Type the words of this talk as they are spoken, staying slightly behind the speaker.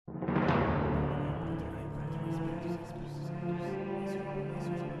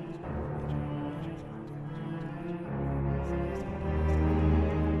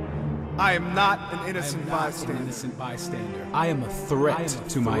I am not an innocent bystander. I am a threat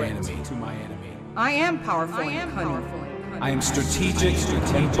to my enemy. I am powerful and cunning. I am strategic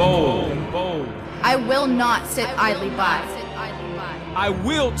and bold. I will not sit idly by. I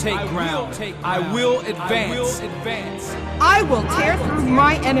will take ground. I will advance. I will tear through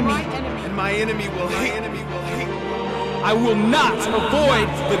my enemy. And my enemy will hate. I will not avoid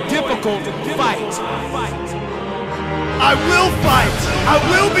the difficult fight. I will fight. I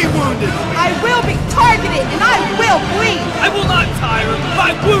will be wounded. I will be targeted and I will bleed. I will not tire.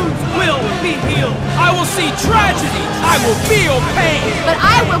 My wounds will be healed. I will see tragedy. I will feel pain. But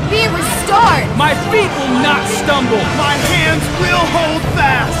I will be restored. My feet will not stumble. My hands will hold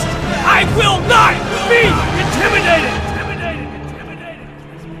fast. I will not be intimidated.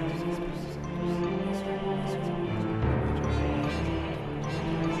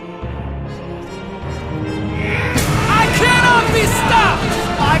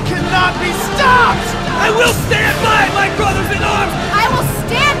 I cannot be stopped! I will stand by my brothers in arms! I will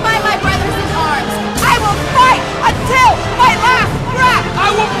stand by my brothers in arms! I will fight until my last breath! I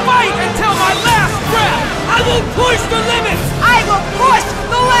will fight until my last breath! I will push the limits! I will push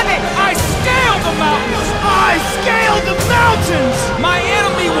the limits! I scale the mountains! I scale the mountains! My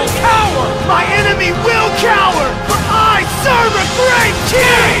enemy will cower! My enemy will cower! For I serve a great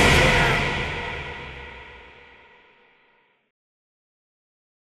king!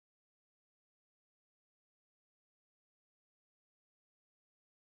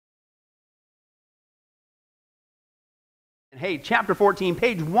 Hey, chapter 14,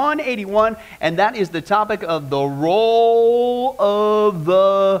 page 181, and that is the topic of the role of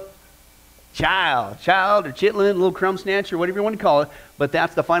the child or chitlin, little crumb snatcher, whatever you want to call it, but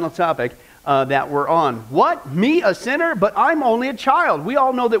that's the final topic that we're on. What? Me, a sinner? But I'm only a child. We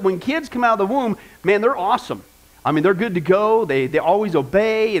all know that when kids come out of the womb, man, they're awesome. I mean, they're good to go. They always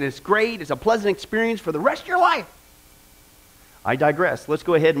obey, and it's great. It's a pleasant experience for the rest of your life. I digress. Let's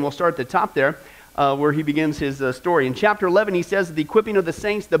go ahead and we'll start at the top there. Where he begins his story. In chapter 11, he says, the equipping of the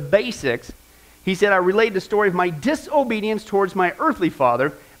saints, the basics. He said, I relayed the story of my disobedience towards my earthly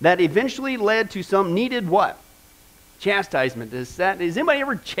father that eventually led to some needed what? Chastisement. Is anybody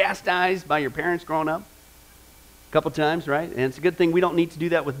ever chastised by your parents growing up? A couple times, right? And it's a good thing we don't need to do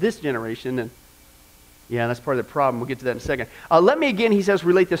that with this generation. And yeah, that's part of the problem. We'll get to that in a second. Let me again, he says,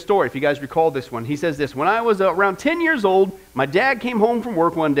 relate this story, if you guys recall this one. He says this, when I was around 10 years old, my dad came home from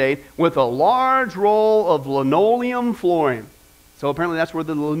work one day with a large roll of linoleum flooring. So apparently that's where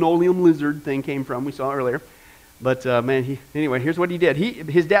the linoleum lizard thing came from, we saw earlier. But man, anyway, here's what he did.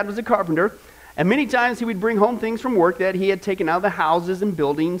 His dad was a carpenter, and many times he would bring home things from work that he had taken out of the houses and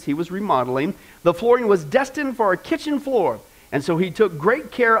buildings he was remodeling. The flooring was destined for a kitchen floor, and so he took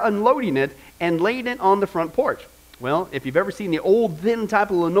great care unloading it and laid it on the front porch. Well, if you've ever seen the old thin type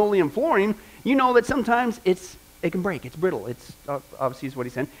of linoleum flooring, you know that sometimes it can break. It's brittle. It's obviously is what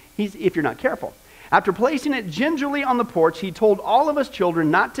he's saying. If you're not careful. After placing it gingerly on the porch, he told all of us children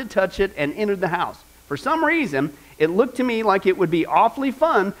not to touch it and entered the house. For some reason, it looked to me like it would be awfully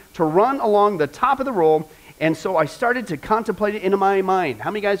fun to run along the top of the roll, and so I started to contemplate it in my mind. How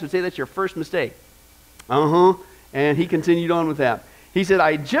many guys would say that's your first mistake? And he continued on with that. He said,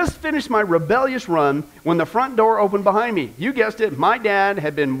 I just finished my rebellious run when the front door opened behind me. You guessed it, my dad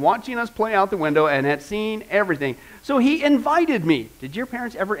had been watching us play out the window and had seen everything. So he invited me. Did your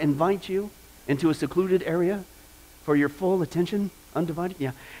parents ever invite you into a secluded area for your full attention? Undivided?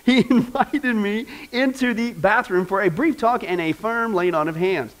 Yeah. He invited me into the bathroom for a brief talk and a firm laying on of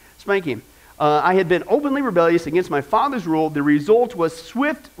hands. Spanking. I had been openly rebellious against my father's rule. The result was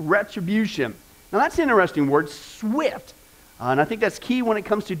swift retribution. Now that's an interesting word, swift. And I think that's key when it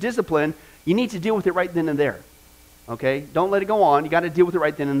comes to discipline. You need to deal with it right then and there. Okay? Don't let it go on. You got to deal with it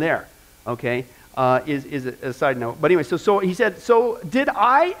right then and there. Okay? Is a side note. But anyway, so he said, so did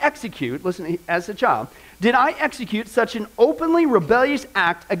I execute, listen, as a child, did I execute such an openly rebellious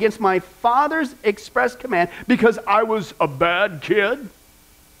act against my father's express command because I was a bad kid?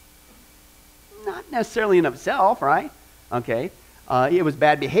 Not necessarily in itself, right? Okay. It was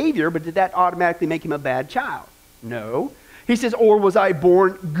bad behavior, but did that automatically make him a bad child? No. He says, or was I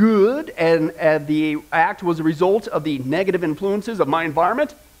born good and the act was a result of the negative influences of my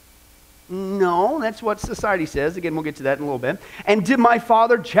environment? No, that's what society says. Again, we'll get to that in a little bit. And did my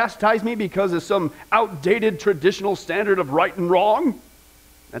father chastise me because of some outdated traditional standard of right and wrong?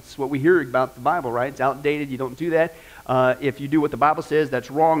 That's what we hear about the Bible, right? It's outdated. You don't do that. If you do what the Bible says,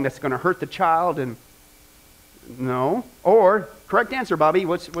 that's wrong. That's going to hurt the child. And no. Or, correct answer, Bobby.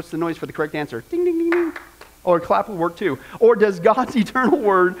 What's the noise for the correct answer? Ding, ding, ding, ding. Or clap will work too. Or does God's eternal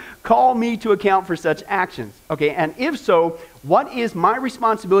word call me to account for such actions? Okay, and if so, what is my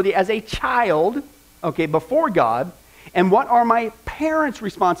responsibility as a child, okay, before God? And what are my parents'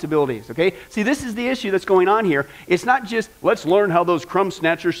 responsibilities? Okay, see, this is the issue that's going on here. It's not just, let's learn how those crumb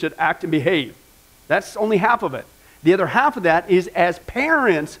snatchers should act and behave. That's only half of it. The other half of that is, as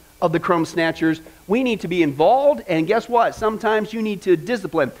parents of the crumb snatchers, we need to be involved, and guess what? Sometimes you need to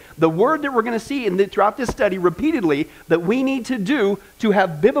discipline. The word that we're going to see throughout this study repeatedly that we need to do to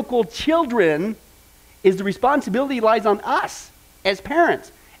have biblical children is the responsibility lies on us as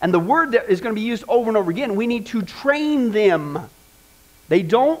parents. And the word that is going to be used over and over again, we need to train them. They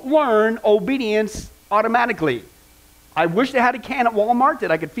don't learn obedience automatically. I wish they had a can at Walmart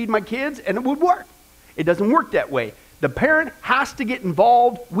that I could feed my kids and it would work. It doesn't work that way. The parent has to get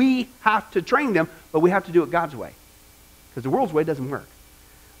involved. We have to train them, but we have to do it God's way, because the world's way doesn't work.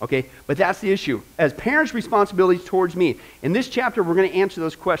 Okay, but that's the issue. As parents' responsibilities towards me. In this chapter, we're going to answer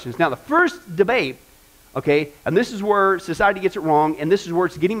those questions. Now, the first debate, okay, and this is where society gets it wrong, and this is where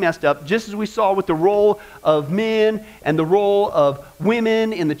it's getting messed up, just as we saw with the role of men and the role of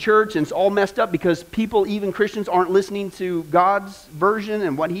women in the church, and it's all messed up because people, even Christians, aren't listening to God's version,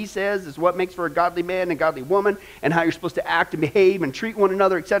 and what he says is what makes for a godly man and a godly woman, and how you're supposed to act and behave and treat one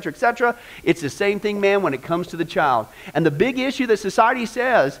another, etc., etc. It's the same thing, man, when it comes to the child. And the big issue that society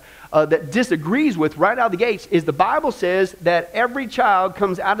says that disagrees with right out of the gates is the Bible says that every child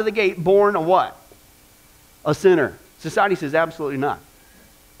comes out of the gate born a what? A sinner. Society says absolutely not.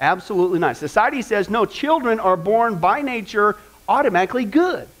 Absolutely not. Society says no, children are born by nature automatically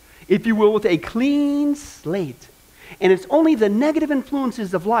good, if you will, with a clean slate. And it's only the negative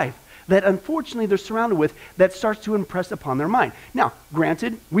influences of life that unfortunately they're surrounded with that starts to impress upon their mind. Now,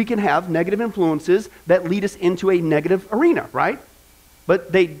 granted, we can have negative influences that lead us into a negative arena, right?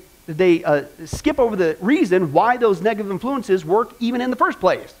 But they skip over the reason why those negative influences work even in the first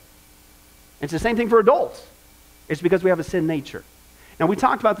place. It's the same thing for adults. It's because we have a sin nature. Now, we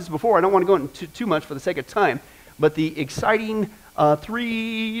talked about this before. I don't want to go into too much for the sake of time, but the exciting 9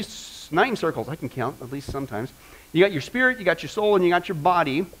 circles, I can count, at least sometimes. You got your spirit, you got your soul, and you got your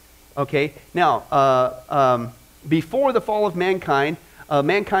body. Okay, now, before the fall of mankind,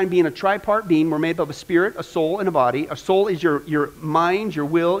 mankind being a tripart being, we're made up of a spirit, a soul, and a body. A soul is your mind, your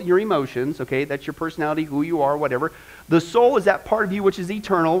will, your emotions, okay? That's your personality, who you are, whatever. The soul is that part of you which is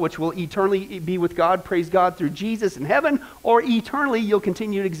eternal, which will eternally be with God, praise God, through Jesus in heaven, or eternally you'll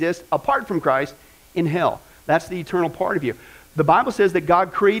continue to exist apart from Christ in hell. That's the eternal part of you. The Bible says that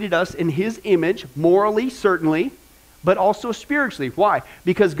God created us in his image, morally, certainly, but also spiritually. Why?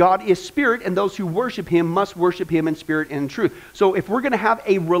 Because God is spirit, and those who worship him must worship him in spirit and in truth. So if we're going to have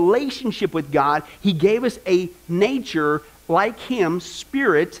a relationship with God, he gave us a nature like him,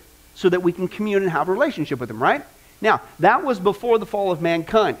 spirit, so that we can commune and have a relationship with him, right? Now, that was before the fall of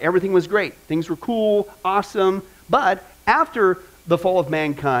mankind. Everything was great. Things were cool, awesome. But after the fall of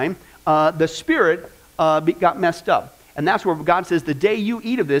mankind, the spirit got messed up. And that's where God says, the day you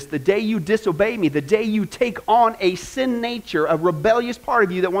eat of this, the day you disobey me, the day you take on a sin nature, a rebellious part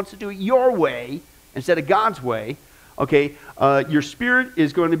of you that wants to do it your way instead of God's way, okay, your spirit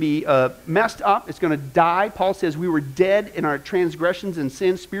is going to be messed up. It's going to die. Paul says we were dead in our transgressions and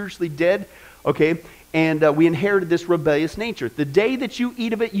sins, spiritually dead, okay, and we inherited this rebellious nature. The day that you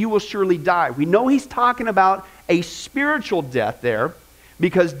eat of it, you will surely die. We know he's talking about a spiritual death there,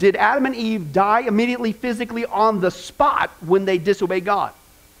 because did Adam and Eve die immediately physically on the spot when they disobeyed God?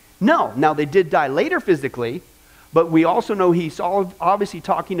 No. Now, they did die later physically, but we also know he's obviously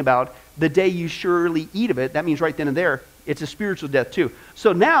talking about the day you surely eat of it. That means right then and there, it's a spiritual death too.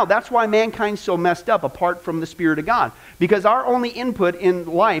 So now, that's why mankind's so messed up apart from the Spirit of God. Because our only input in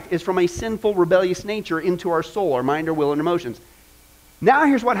life is from a sinful, rebellious nature into our soul, our mind, our will, and emotions. Now,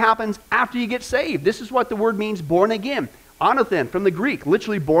 here's what happens after you get saved. This is what the word means, born again. Anothen, from the Greek,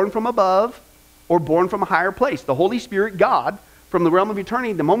 literally born from above or born from a higher place. The Holy Spirit, God, from the realm of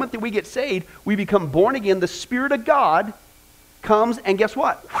eternity, the moment that we get saved, we become born again. The Spirit of God comes, and guess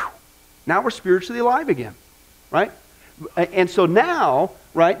what? Now we're spiritually alive again, right? And so now,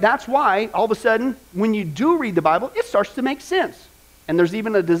 right, that's why all of a sudden, when you do read the Bible, it starts to make sense. And there's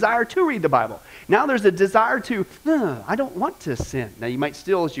even a desire to read the Bible. Now there's a desire to, I don't want to sin. Now you might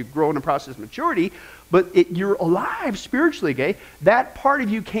still, as you grow in the process of maturity, but you're alive spiritually, okay? That part of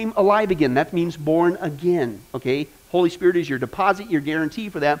you came alive again. That means born again, okay? Holy Spirit is your deposit, your guarantee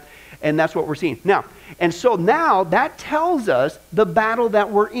for that, and that's what we're seeing. Now, and so now that tells us the battle that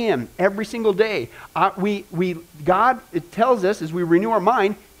we're in every single day. God, it tells us as we renew our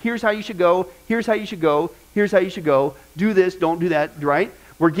mind, here's how you should go, here's how you should go, here's how you should go, do this, don't do that, right?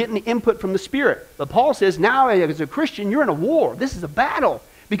 We're getting input from the Spirit. But Paul says now as a Christian, you're in a war. This is a battle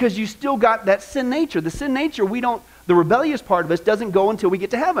because you still got that sin nature. The sin nature, the rebellious part of us doesn't go until we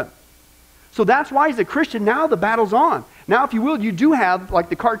get to heaven. So that's why as a Christian, now the battle's on. Now, if you will, you do have, like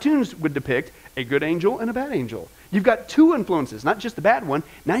the cartoons would depict, a good angel and a bad angel. You've got two influences, not just the bad one.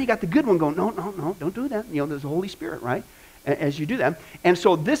 Now you got the good one going, no, don't do that. There's the Holy Spirit, right? As you do that. And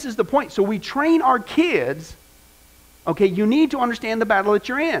so this is the point. So we train our kids, okay, you need to understand the battle that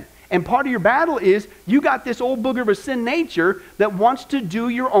you're in. And part of your battle is you got this old booger of a sin nature that wants to do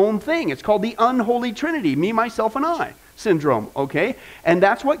your own thing. It's called the unholy trinity, me, myself, and I syndrome, okay? And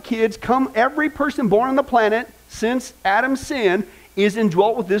that's what kids every person born on the planet since Adam's sin is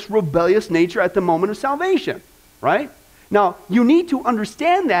indwelt with this rebellious nature at the moment of salvation, right? Now, you need to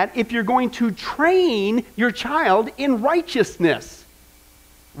understand that if you're going to train your child in righteousness,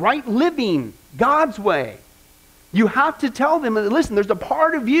 right living, God's way. You have to tell them, listen, there's a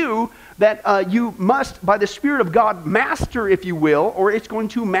part of you that you must, by the Spirit of God, master, if you will, or it's going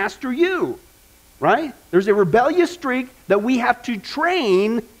to master you, right? There's a rebellious streak that we have to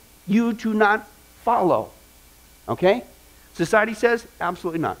train you to not follow, okay? Society says,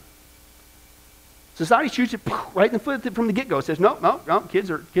 absolutely not. Society shoots it right in the foot from the get-go. It says, no,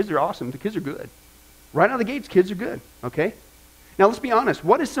 kids are awesome. The kids are good. Right out of the gates, kids are good, okay? Now, let's be honest.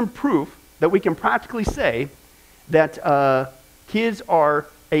 What is some proof that we can practically say that kids are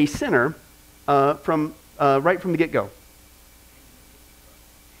a sinner right from the get-go?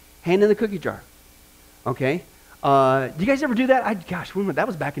 Hand in the cookie jar, okay? Do you guys ever do that? That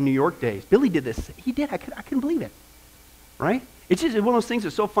was back in New York days. Billy did this. He did. I couldn't believe it, right? It's just one of those things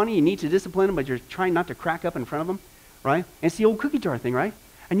that's so funny. You need to discipline them, but you're trying not to crack up in front of them, right? And it's the old cookie jar thing, right?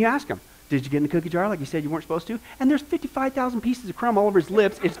 And you ask them, did you get in the cookie jar like you said you weren't supposed to? And there's 55,000 pieces of crumb all over his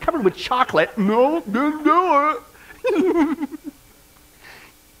lips. It's covered with chocolate. No, didn't do it.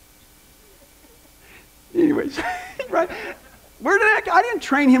 Anyways, right? I didn't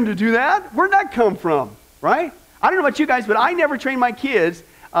train him to do that. Where'd that come from, right? I don't know about you guys, but I never trained my kids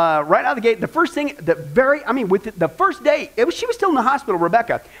right out of the gate. The first thing, with the first day, she was still in the hospital,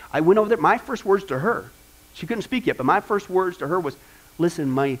 Rebecca. I went over there. My first words to her, she couldn't speak yet, but my first words to her was,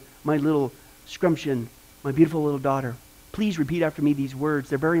 listen, my little scrumptious, my beautiful little daughter, please repeat after me these words.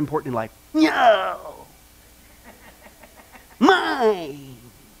 They're very important in life. No. Mine.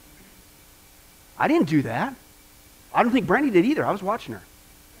 I didn't do that. I don't think Brandy did either. I was watching her.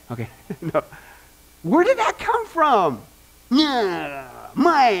 Okay. No. Where did that come from? No.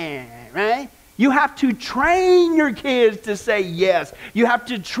 Mine. Right? You have to train your kids to say yes. You have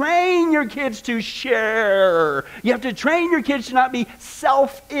to train your kids to share. You have to train your kids to not be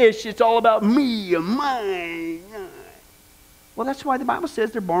selfish. It's all about me and mine. Well, that's why the Bible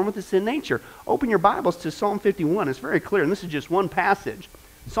says they're born with a sin nature. Open your Bibles to Psalm 51. It's very clear, and this is just one passage.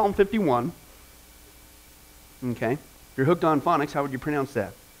 Psalm 51. Okay. If you're hooked on phonics, how would you pronounce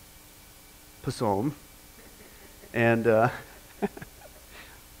that? Psalm. And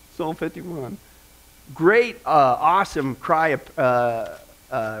Psalm 51. Great, awesome cry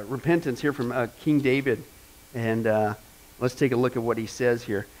of repentance here from King David. And let's take a look at what he says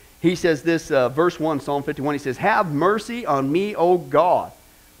here. He says this, verse 1, Psalm 51, he says, have mercy on me, O God.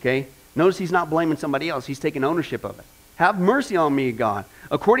 Okay? Notice he's not blaming somebody else. He's taking ownership of it. Have mercy on me, God.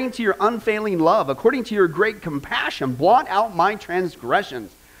 According to your unfailing love, according to your great compassion, blot out my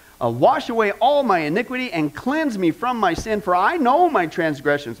transgressions. Wash away all my iniquity and cleanse me from my sin, for I know my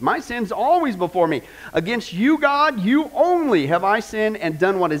transgressions. My sin's always before me. Against you, God, you only have I sinned and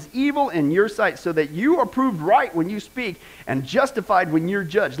done what is evil in your sight, so that you are proved right when you speak and justified when you're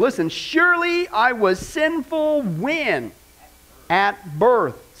judged. Listen, surely I was sinful when? At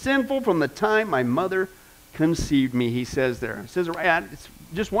birth. Sinful from the time my mother conceived me, he says there. It says it's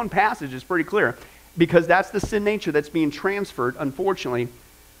just one passage. It's pretty clear, because that's the sin nature that's being transferred, unfortunately,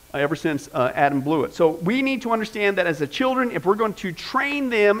 ever since Adam blew it. So we need to understand that as a children, if we're going to train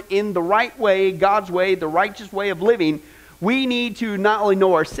them in the right way, God's way, the righteous way of living, we need to not only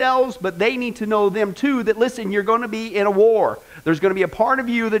know ourselves, but they need to know them too, that listen, you're going to be in a war. There's going to be a part of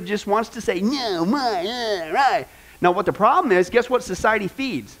you that just wants to say, no, right. Now what the problem is, guess what society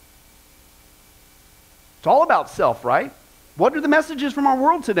feeds? It's all about self, right? What are the messages from our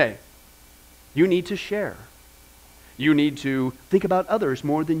world today? You need to share. You need to think about others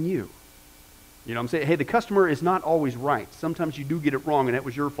more than you. You know what I'm saying? Hey, the customer is not always right. Sometimes you do get it wrong, and that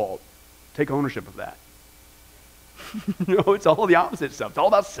was your fault. Take ownership of that. It's all the opposite stuff. It's all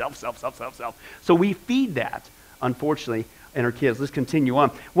about self. So we feed that, unfortunately, in our kids. Let's continue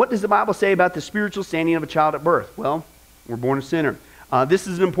on. What does the Bible say about the spiritual standing of a child at birth? Well, we're born a sinner. This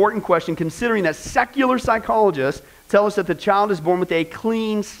is an important question, considering that secular psychologists tell us that the child is born with a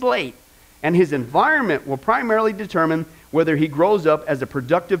clean slate, and his environment will primarily determine whether he grows up as a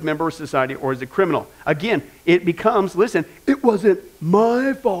productive member of society or as a criminal. Again, it becomes, listen, it wasn't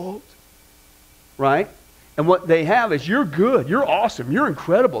my fault, right? And what they have is, you're good, you're awesome, you're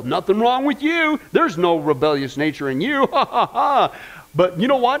incredible, nothing wrong with you, there's no rebellious nature in you, ha ha ha. But you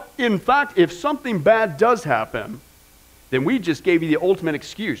know what? In fact, if something bad does happen, then we just gave you the ultimate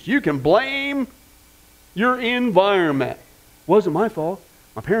excuse. You can blame your environment. Wasn't my fault.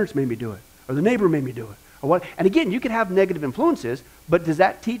 My parents made me do it, or the neighbor made me do it, or what? And again, you could have negative influences, but does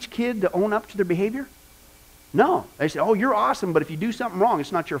that teach kid to own up to their behavior? No. They say, oh, you're awesome, but if you do something wrong,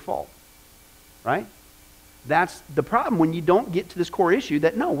 it's not your fault, right? That's the problem when you don't get to this core issue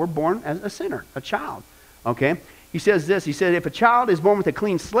that, no, we're born as a sinner, a child, okay? He says this, he said, if a child is born with a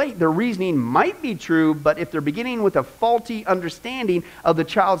clean slate, their reasoning might be true, but if they're beginning with a faulty understanding of the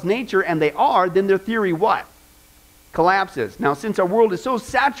child's nature, and they are, then their theory what? Collapses. Now, since our world is so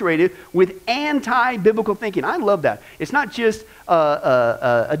saturated with anti-biblical thinking, I love that. It's not just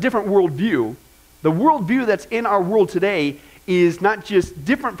a different worldview. The worldview that's in our world today is not just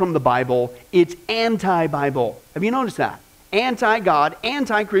different from the Bible, it's anti-Bible. Have you noticed that? Anti-God,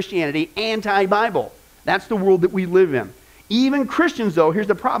 anti-Christianity, anti-Bible. That's the world that we live in. Even Christians, though, here's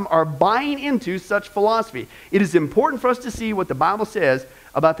the problem, are buying into such philosophy. It is important for us to see what the Bible says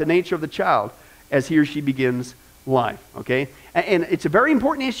about the nature of the child as he or she begins life, okay? And it's a very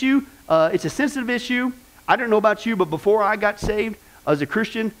important issue. It's a sensitive issue. I don't know about you, but before I got saved as a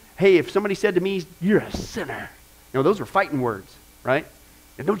Christian, hey, if somebody said to me, you're a sinner, you know, those were fighting words, right?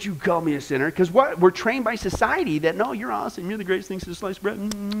 And don't you call me a sinner, because what? We're trained by society that, no, you're awesome, you're the greatest thing since sliced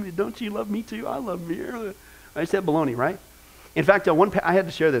bread. Don't you love me too? I love me. I said baloney, right? In fact, I had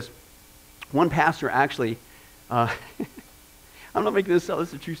to share this. One pastor actually, I'm not making this up, this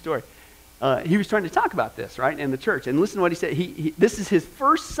is a true story. He was trying to talk about this, right, in the church. And listen to what he said. This is his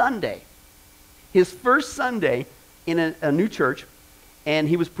first Sunday. His first Sunday in a new church, and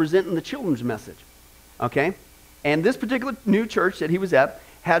he was presenting the children's message, okay? And this particular new church that he was at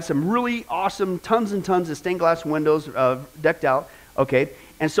had some really awesome, tons and tons of stained glass windows decked out, okay?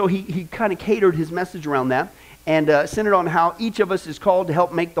 And so he kind of catered his message around that and centered on how each of us is called to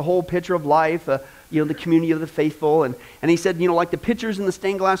help make the whole picture of life, you know, the community of the faithful. And he said, you know, like the pictures in the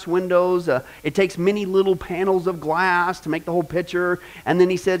stained glass windows, it takes many little panels of glass to make the whole picture. And then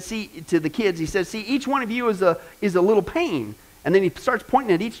he said, see, to the kids, he said, see, each one of you is a little pane. And then he starts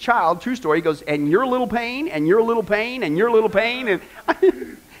pointing at each child, true story. He goes, and you're a little pain, and you're a little pain, and you're a little pain.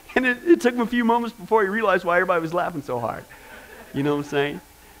 And it took him a few moments before he realized why everybody was laughing so hard. You know what I'm saying?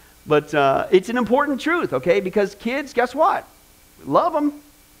 But it's an important truth, okay? Because kids, guess what? Love them.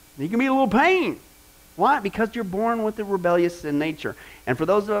 You can be a little pain. Why? Because you're born with the rebellious in nature. And for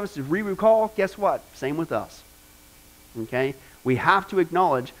those of us who recall, guess what? Same with us. Okay? We have to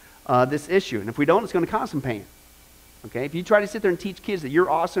acknowledge this issue. And if we don't, it's going to cause some pain. Okay, if you try to sit there and teach kids that you're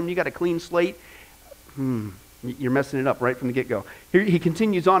awesome, you got a clean slate, you're messing it up right from the get-go. Here he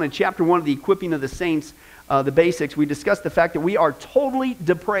continues on in chapter 1 of the equipping of the saints, the basics. We discussed the fact that we are totally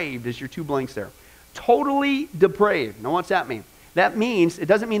depraved, as your two blanks there. Totally depraved. Now what's that mean? That means, it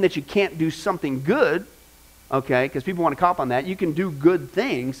doesn't mean that you can't do something good, okay, because people want to cop on that. You can do good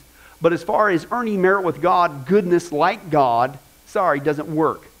things, but as far as earning merit with God, goodness like God, sorry, doesn't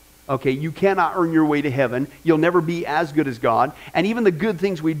work. Okay, you cannot earn your way to heaven. You'll never be as good as God. And even the good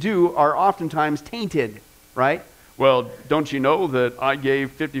things we do are oftentimes tainted, right? Well, don't you know that I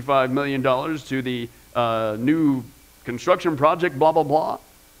gave $55 million to the new construction project, blah, blah, blah?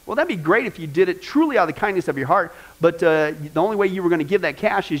 Well, that'd be great if you did it truly out of the kindness of your heart, but the only way you were going to give that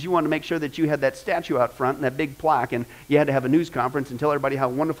cash is you wanted to make sure that you had that statue out front and that big plaque, and you had to have a news conference and tell everybody how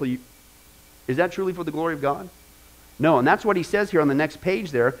wonderful you... Is that truly for the glory of God? No, and that's what he says here on the next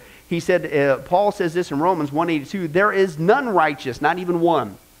page there. He said, Paul says this in Romans 1:82, there is none righteous, not even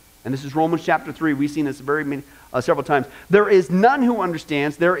one. And this is Romans chapter 3. We've seen this several times. There is none who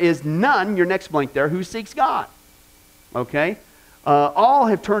understands. There is none, your next blank there, who seeks God. Okay? All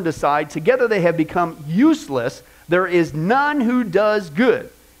have turned aside. Together they have become useless. There is none who does good.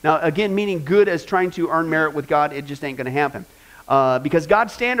 Now, again, meaning good as trying to earn merit with God, it just ain't going to happen. Because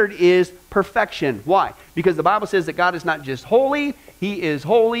God's standard is perfection. Why? Because the Bible says that God is not just holy, He is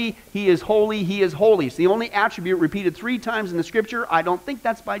holy, He is holy, He is holy. It's the only attribute repeated 3 times in the Scripture. I don't think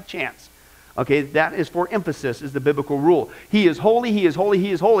that's by chance. Okay, that is for emphasis, is the biblical rule. He is holy, He is holy,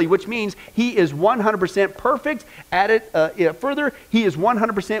 He is holy, which means He is 100% perfect. Add it further, He is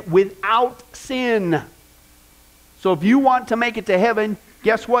 100% without sin. So if you want to make it to heaven,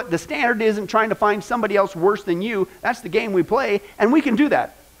 guess what? The standard isn't trying to find somebody else worse than you. That's the game we play, and we can do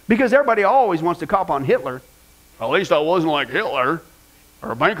that. Because everybody always wants to cop on Hitler. At least I wasn't like Hitler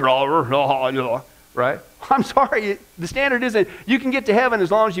or a bank robber, right? I'm sorry, the standard isn't you can get to heaven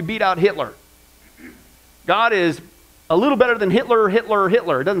as long as you beat out Hitler. God is a little better than Hitler. It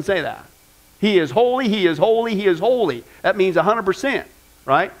doesn't say that. He is holy, he is holy, he is holy. That means 100%,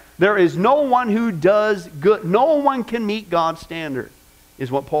 right? There is no one who does good. No one can meet God's standard, is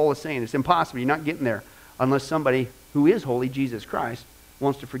what Paul is saying. It's impossible. You're not getting there unless somebody who is holy, Jesus Christ,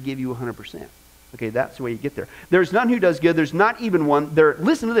 wants to forgive you 100%. Okay, that's the way you get there. There's none who does good. There's not even one.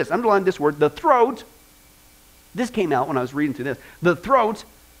 Listen to this. Underline this word. The throat. This came out when I was reading through this. The throat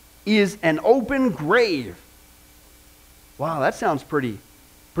is an open grave. Wow, that sounds pretty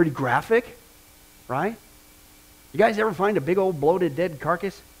graphic, right? You guys ever find a big old bloated dead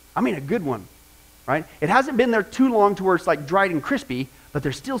carcass? I mean a good one, right? It hasn't been there too long to where it's like dried and crispy, but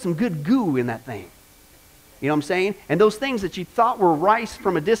there's still some good goo in that thing. You know what I'm saying? And those things that you thought were rice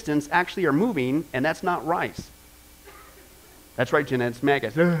from a distance actually are moving, and that's not rice. That's right, Jeanette, it's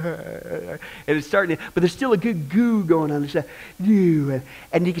maggots. And it's starting to, but there's still a good goo going on.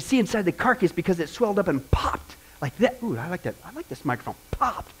 And you can see inside the carcass because it swelled up and popped like that. Ooh, I like that. I like this microphone.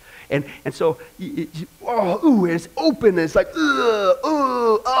 Popped. And so, and it's open, and it's like,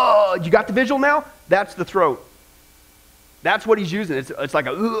 you got the visual now? That's the throat. That's what he's using. It's like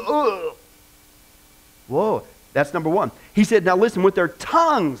a, Whoa, that's number one. He said, now listen, with their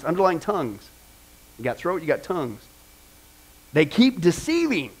tongues, underlying tongues. You got throat, you got tongues. They keep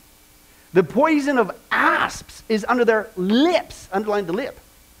deceiving. The poison of asps is under their lips, underline the lip.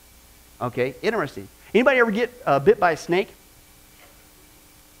 Okay, interesting. Anybody ever get bit by a snake?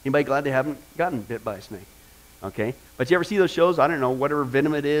 Anybody glad they haven't gotten bit by a snake? Okay, but you ever see those shows? I don't know, whatever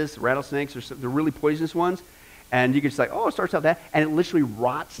venom it is, rattlesnakes, or the really poisonous ones. And you can just like, oh, it starts out that, and it literally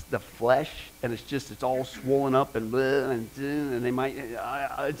rots the flesh, and it's all swollen up and they might,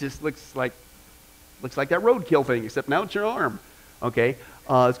 it just looks like that roadkill thing, except now it's your arm. Okay,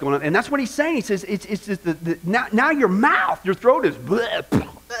 it's going on, and that's what he's saying. He says it's just now your mouth, your throat is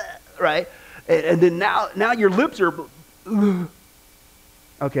right, and then now your lips are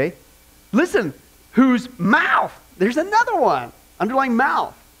okay. Listen, whose mouth? There's another one. Underlying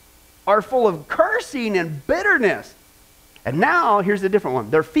mouth. Are full of cursing and bitterness. And now, here's a different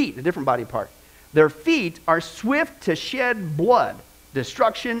one. Their feet, a different body part. Their feet are swift to shed blood.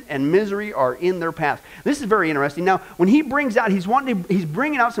 Destruction and misery are in their path. This is very interesting. Now, when he brings out, he's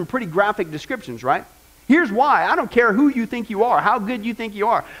bringing out some pretty graphic descriptions, right? Here's why. I don't care who you think you are, how good you think you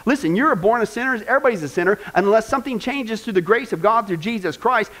are. Listen, you're born of sinners. Everybody's a sinner. Unless something changes through the grace of God through Jesus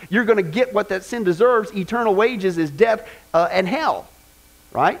Christ, you're going to get what that sin deserves. Eternal wages is death and hell.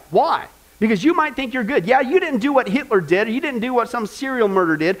 Right? Why? Because you might think you're good. Yeah, you didn't do what Hitler did, or you didn't do what some serial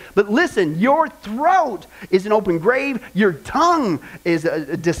murderer did, but listen, your throat is an open grave, your tongue is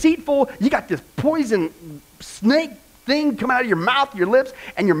deceitful, you got this poison snake thing coming out of your mouth, your lips,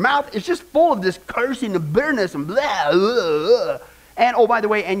 and your mouth is just full of this cursing and bitterness and blah. And, oh, by the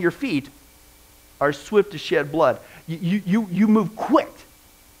way, and your feet are swift to shed blood. You move quick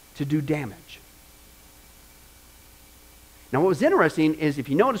to do damage. Now, what was interesting is if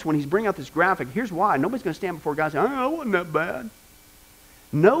you notice when he's bringing out this graphic, here's why. Nobody's going to stand before God and say, oh, it wasn't that bad.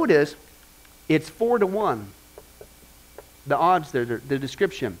 Notice it's 4-1. The odds there, the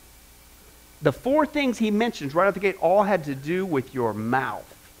description. The four things he mentions right out the gate all had to do with your mouth.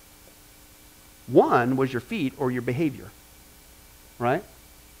 One was your feet or your behavior. Right?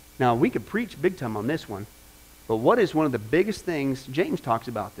 Now, we could preach big time on this one, but what is one of the biggest things, James talks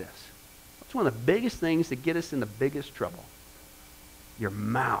about this. What's one of the biggest things that get us in the biggest trouble? Your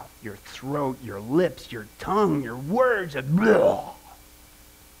mouth, your throat, your lips, your tongue, your words,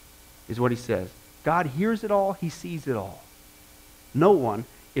 is what he says. God hears it all, he sees it all. No one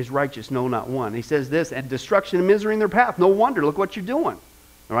is righteous, no, not one. He says this, and destruction and misery in their path. No wonder, look what you're doing.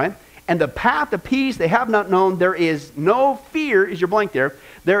 All right? And the path of peace they have not known, there is no fear, is your blank there,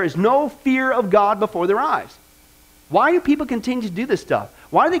 there is no fear of God before their eyes. Why do people continue to do this stuff?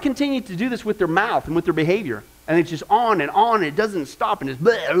 Why do they continue to do this with their mouth and with their behavior? And it's just on, and it doesn't stop, and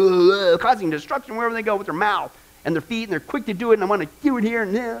it's causing destruction wherever they go with their mouth and their feet, and they're quick to do it, and I want to do it here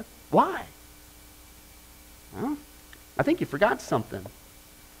and there. Why? Well, I think you forgot something.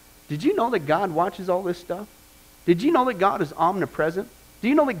 Did you know that God watches all this stuff? Did you know that God is omnipresent? Do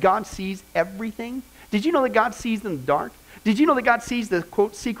you know that God sees everything? Did you know that God sees in the dark? Did you know that God sees the,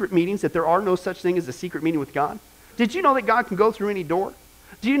 quote, secret meetings, that there are no such thing as a secret meeting with God? Did you know that God can go through any door?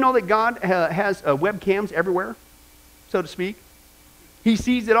 Do you know that God has webcams everywhere, so to speak? He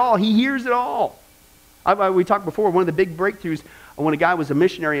sees it all. He hears it all. We talked before, one of the big breakthroughs when a guy was a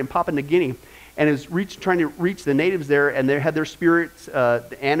missionary in Papua New Guinea and is trying to reach the natives there, and they had their spirits,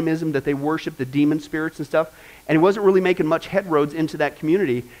 the animism that they worshiped, the demon spirits and stuff, and he wasn't really making much headroads into that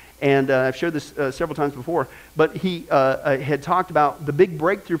community. And I've shared this several times before, but he had talked about the big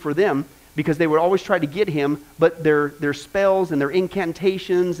breakthrough for them, because they would always try to get him, but their spells and their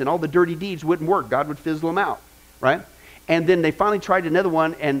incantations and all the dirty deeds wouldn't work. God would fizzle them out, right? And then they finally tried another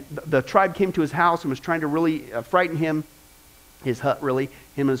one, and the tribe came to his house and was trying to really frighten him, his hut really,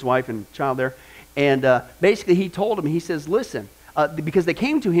 him and his wife and child there. And basically he told them, he says, listen, because they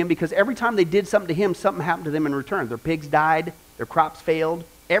came to him because every time they did something to him, something happened to them in return. Their pigs died, their crops failed.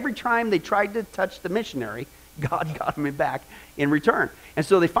 Every time they tried to touch the missionary, God got them back in return. And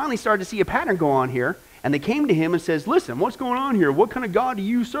so they finally started to see a pattern go on here, and they came to him and says, listen, what's going on here? What kind of God do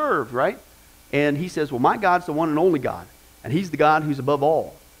you serve, right? And he says, well, my God's the one and only God, and he's the God who's above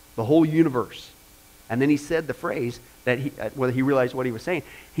all, the whole universe. And then he said the phrase that whether he realized what he was saying,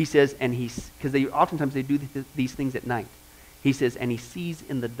 he says, and because oftentimes they do these things at night. He says, and he sees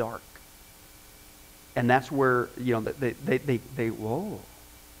in the dark. And that's where, they whoa.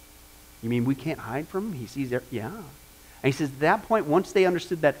 You mean we can't hide from him? He sees, yeah. And he says, at that point, once they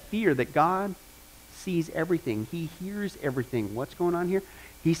understood that fear that God sees everything, he hears everything, what's going on here?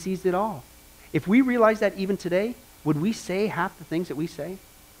 He sees it all. If we realize that even today, would we say half the things that we say?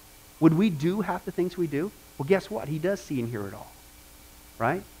 Would we do half the things we do? Well, guess what? He does see and hear it all,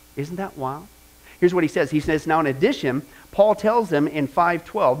 right? Isn't that wild? Here's what he says. He says, now in addition, Paul tells them in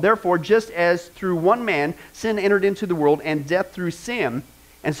 5:12, therefore, just as through one man sin entered into the world, and death through sin,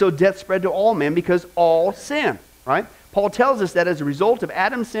 and so death spread to all men because all sin, right? Paul tells us that as a result of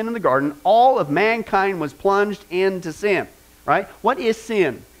Adam's sin in the garden, all of mankind was plunged into sin, right? What is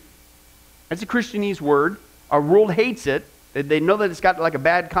sin? That's a Christianese word. Our world hates it. They know that it's got like a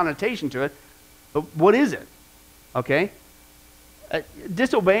bad connotation to it. But what is it? Okay?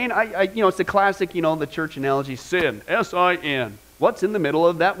 Disobeying, it's the classic, the church analogy, sin, S-I-N. What's in the middle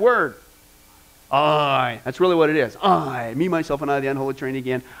of that word? I. That's really what it is. I, me, myself, and I, the unholy trinity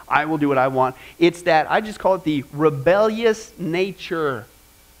again. I will do what I want. It's that, I just call it the rebellious nature,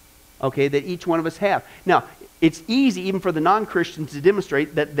 okay, that each one of us have. Now, it's easy even for the non-Christians to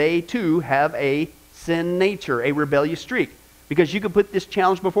demonstrate that they too have a sin nature, a rebellious streak, because you could put this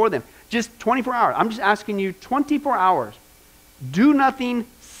challenge before them. Just 24 hours. I'm just asking you 24 hours. Do nothing,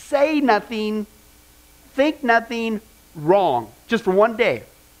 say nothing, think nothing wrong, just for one day.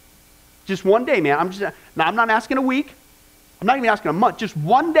 Just one day, man. I'm not asking a week. I'm not even asking a month. Just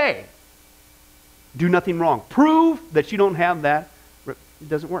one day. Do nothing wrong. Prove that you don't have that. It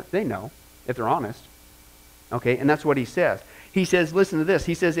doesn't work. They know, if they're honest. Okay, and that's what he says. He says, listen to this.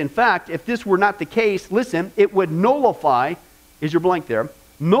 He says, in fact, if this were not the case, listen, it would nullify, is your blank there,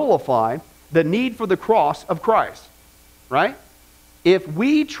 nullify the need for the cross of Christ. Right? If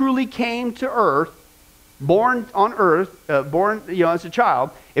we truly came to earth, born on earth, as a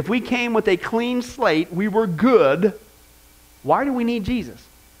child, if we came with a clean slate, we were good, why do we need Jesus?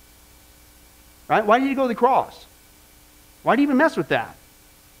 Right? Why do you go to the cross? Why do you even mess with that?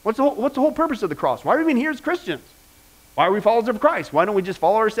 What's the whole purpose of the cross? Why are we even here as Christians? Why are we followers of Christ? Why don't we just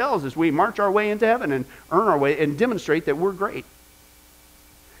follow ourselves as we march our way into heaven and earn our way and demonstrate that we're great?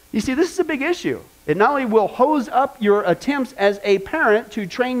 You see, this is a big issue. It not only will hose up your attempts as a parent to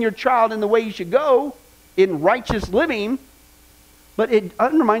train your child in the way you should go, in righteous living, but it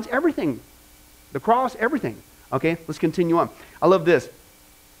undermines everything. The cross, everything. Okay, let's continue on. I love this.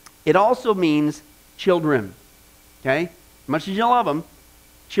 It also means children. Okay? As much as you love them,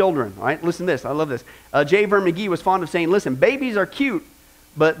 children. All right, listen to this. I love this. J. Vern McGee was fond of saying, listen, babies are cute,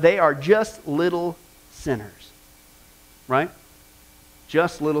 but they are just little sinners. Right?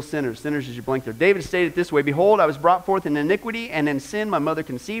 Just little sinners. Sinners is your blank there. David stated it this way, behold, I was brought forth in iniquity, and in sin my mother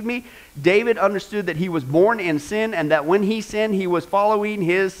conceived me. David understood that he was born in sin, and that when he sinned, he was following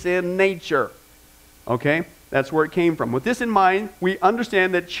his sin nature. Okay? That's where it came from. With this in mind, we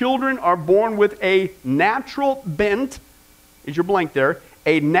understand that children are born with a natural bent, is your blank there,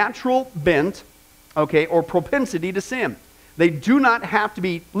 a natural bent, okay, or propensity to sin. They do not have to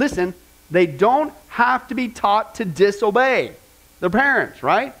be, listen, they don't have to be taught to disobey their parents,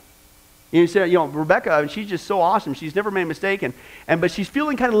 right? You say, Rebecca, she's just so awesome. She's never made a mistake, but she's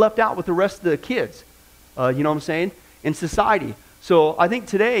feeling kind of left out with the rest of the kids, you know what I'm saying, in society. So I think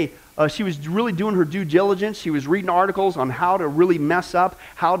today she was really doing her due diligence. She was reading articles on how to really mess up,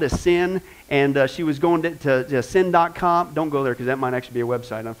 how to sin, and she was going to sin.com. Don't go there because that might actually be a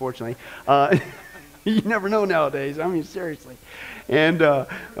website, unfortunately. You never know nowadays. I mean, seriously. And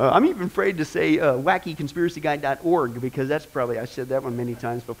I'm even afraid to say wackyconspiracyguy.org because that's probably, I said that one many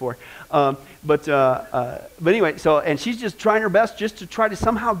times before. But anyway, and she's just trying her best just to try to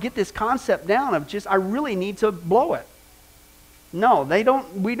somehow get this concept down of just, I really need to blow it. No, they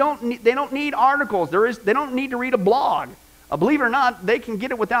don't need articles. They don't need to read a blog. Believe it or not, they can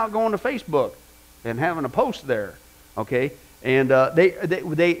get it without going to Facebook and having a post there. Okay? And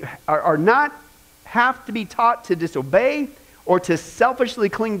they are not have to be taught to disobey or to selfishly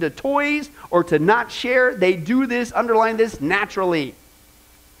cling to toys or to not share. They do this, underline this, naturally.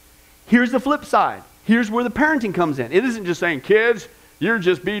 Here's the flip side. Here's where the parenting comes in. It isn't just saying, kids, you're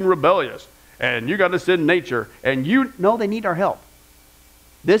just being rebellious and you got to sin nature. No, they need our help.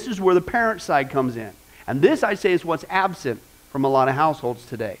 This is where the parent side comes in. And this, I say, is what's absent from a lot of households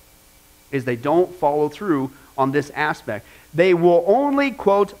today, is they don't follow through on this aspect. They will only,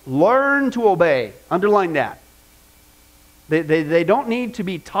 quote, learn to obey. Underline that. They don't need to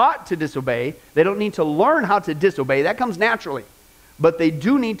be taught to disobey. They don't need to learn how to disobey. That comes naturally. But they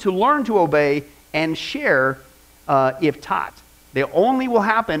do need to learn to obey and share if taught. They only will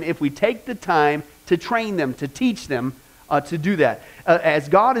happen if we take the time to train them, to teach them to do that. As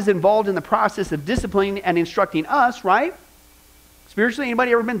God is involved in the process of disciplining and instructing us, right? Spiritually,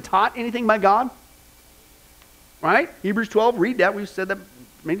 anybody ever been taught anything by God? Right? Hebrews 12, read that. We've said that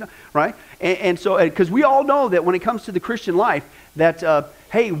many times, right? And so, because we all know that when it comes to the Christian life, that,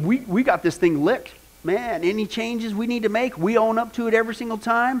 hey, we got this thing licked. Man, any changes we need to make, we own up to it every single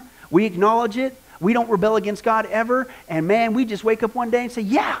time. We acknowledge it. We don't rebel against God ever. And man, we just wake up one day and say,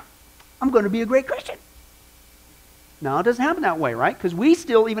 yeah, I'm going to be a great Christian. No, it doesn't happen that way, right? Because we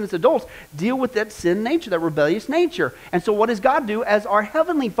still, even as adults, deal with that sin nature, that rebellious nature. And so what does God do as our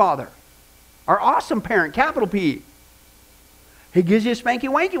Heavenly Father? Our awesome parent, capital P. He gives you a spanky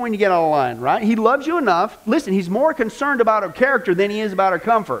wanky when you get out of line, right? He loves you enough. Listen, he's more concerned about our character than he is about our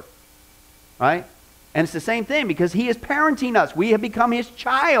comfort, right? And it's the same thing because he is parenting us. We have become his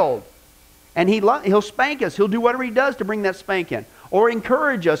child. And he'll spank us. He'll do whatever he does to bring that spanking. Or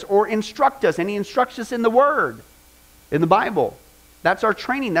encourage us or instruct us. And he instructs us in the Word, in the Bible. That's our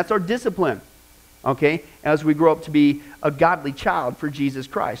training. That's our discipline. Okay, as we grow up to be a godly child for Jesus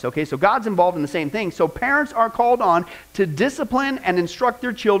Christ. Okay, so God's involved in the same thing. So parents are called on to discipline and instruct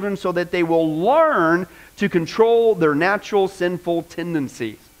their children so that they will learn to control their natural sinful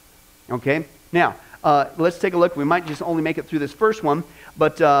tendencies. Okay, now let's take a look. We might just only make it through this first one,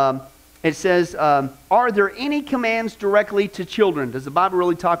 but it says, are there any commands directly to children? Does the Bible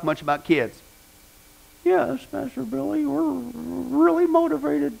really talk much about kids? Yes, Pastor Billy, we're really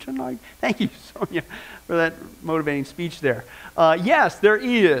motivated tonight. Thank you, Sonia, for that motivating speech there. Yes, there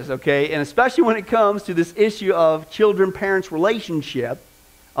is, okay, and especially when it comes to this issue of children-parents relationship,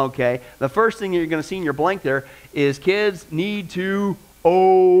 okay, the first thing you're going to see in your blank there is kids need to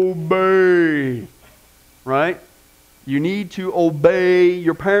obey, right? You need to obey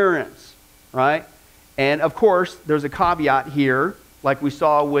your parents, right? And, of course, there's a caveat here, like we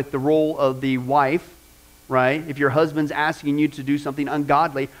saw with the role of the wife, right? If your husband's asking you to do something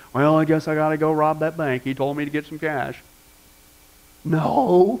ungodly, well, I guess I got to go rob that bank. He told me to get some cash.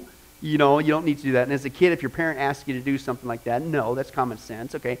 No, you don't need to do that. And as a kid, if your parent asks you to do something like that, no, that's common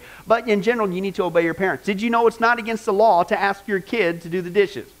sense, okay? But in general, you need to obey your parents. Did you know it's not against the law to ask your kid to do the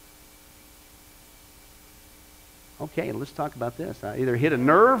dishes? Okay, let's talk about this. I either hit a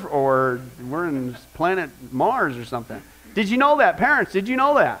nerve or we're in planet Mars or something. Did you know that? Parents, did you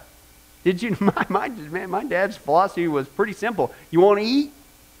know that? Did you? My dad's philosophy was pretty simple. You want to eat?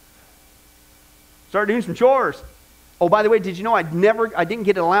 Start doing some chores. Oh, by the way, did you know I didn't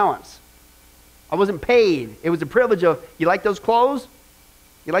get an allowance? I wasn't paid. It was a privilege of, you like those clothes?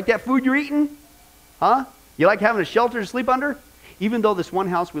 You like that food you're eating? Huh? You like having a shelter to sleep under? Even though this one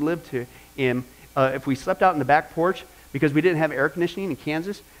house we lived in, if we slept out in the back porch, because we didn't have air conditioning in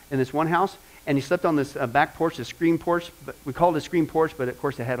Kansas, in this one house, and you slept on this back porch, the screen porch. But we called it a screen porch, but of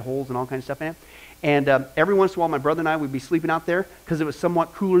course it had holes and all kinds of stuff in it. And every once in a while, my brother and I would be sleeping out there because it was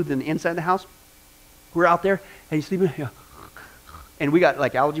somewhat cooler than inside the house. We're out there, and you sleeping, and we got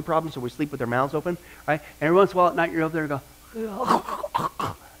like allergy problems, so we sleep with our mouths open, right? And every once in a while at night, you're up there and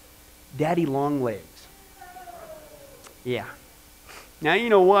go, Daddy long legs. Yeah. Now you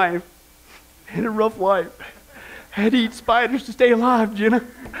know wife. Had a rough life. Had to eat spiders to stay alive, Jenna.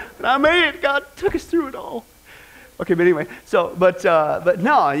 But I made it. God took us through it all. Okay, but anyway, but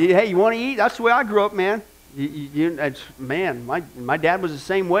no, hey, you want to eat? That's the way I grew up, man. Man, my dad was the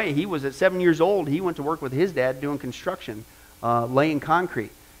same way. He was at 7 years old. He went to work with his dad doing construction, laying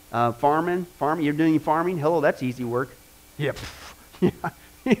concrete, farming. You're doing farming? Hello, that's easy work. Yeah,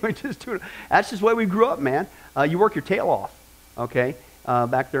 That's just the way we grew up, man. You work your tail off, okay,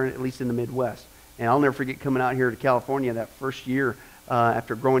 back there, at least in the Midwest. And I'll never forget coming out here to California that first year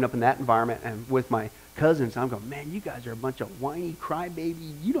after growing up in that environment and with my cousins. I'm going, man, you guys are a bunch of whiny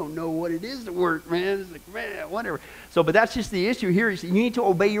crybabies. You don't know what it is to work, man. It's like, man, whatever. So, but that's just the issue here. Is you need to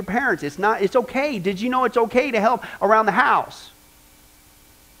obey your parents. It's okay. Did you know it's okay to help around the house?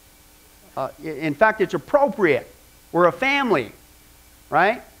 In fact, it's appropriate. We're a family,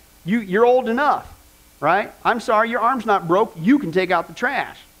 right? You're old enough, right? I'm sorry, your arm's not broke. You can take out the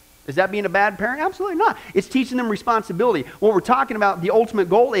trash. Is that being a bad parent? Absolutely not. It's teaching them responsibility. What we're talking about, the ultimate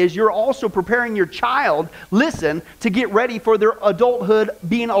goal is you're also preparing your child, listen, to get ready for their adulthood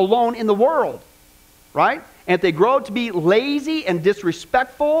being alone in the world, right? And if they grow up to be lazy and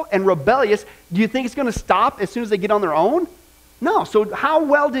disrespectful and rebellious, do you think it's going to stop as soon as they get on their own? No. So how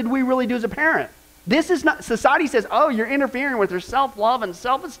well did we really do as a parent? This is not, society says, oh, you're interfering with their self-love and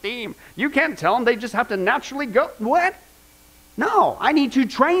self-esteem. You can't tell them. They just have to naturally go. What? No, I need to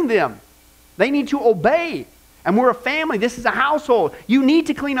train them. They need to obey. And we're a family. This is a household. You need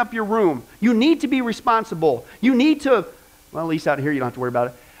to clean up your room. You need to be responsible. You need to, well, at least out here you don't have to worry about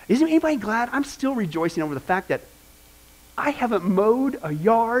it. Isn't anybody glad? I'm still rejoicing over the fact that I haven't mowed a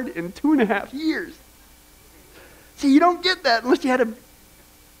yard in 2.5 years. See, you don't get that unless you had a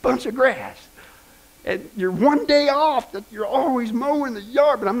bunch of grass. And you're one day off that you're always mowing the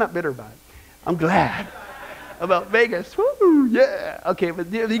yard, but I'm not bitter about it. I'm glad about Vegas. Woo, yeah. Okay,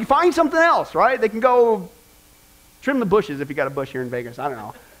 but you can find something else, right? They can go trim the bushes if you got a bush here in Vegas. I don't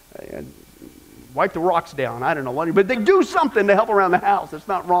know. Wipe the rocks down. I don't know what. But they do something to help around the house. It's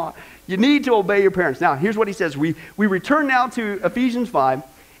not wrong. You need to obey your parents. Now, here's what he says. We return now to Ephesians 5,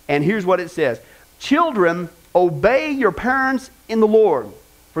 and here's what it says. Children, obey your parents in the Lord,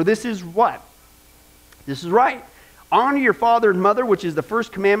 for this is what? This is right. Honor your father and mother, which is the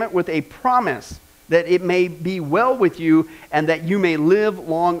first commandment, with a promise that it may be well with you and that you may live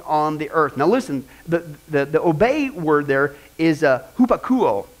long on the earth. Now listen, the obey word there is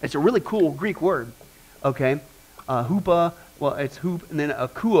hupakuo. It's a really cool Greek word, okay? Hupa, well, it's hoop, and then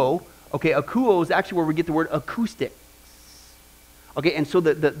akuo. Okay, akuo is actually where we get the word acoustic. Okay, and so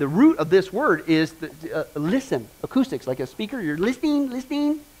the root of this word is listen, acoustics, like a speaker. You're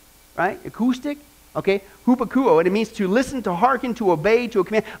listening, right? Acoustic. Okay, hupakuo, and it means to listen, to hearken, to obey, to a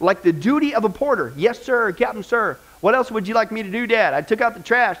command, like the duty of a porter. Yes, sir, Captain, sir. What else would you like me to do, Dad? I took out the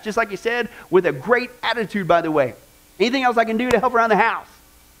trash, just like you said, with a great attitude, by the way. Anything else I can do to help around the house?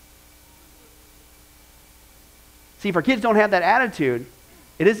 See, if our kids don't have that attitude,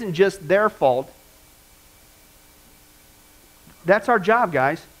 it isn't just their fault. That's our job,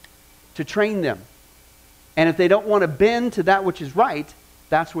 guys, to train them. And if they don't want to bend to that which is right,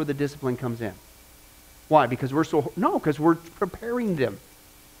 that's where the discipline comes in. Why? Because because we're preparing them.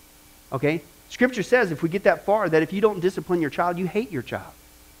 Okay? Scripture says if we get that far, that if you don't discipline your child, you hate your child.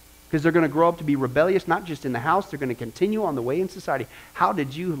 Because they're going to grow up to be rebellious, not just in the house, they're going to continue on the way in society. How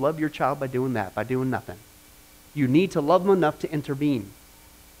did you love your child by doing that? By doing nothing. You need to love them enough to intervene,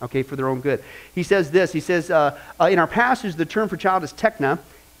 okay, for their own good. He says this, he says, in our passage, the term for child is tekna.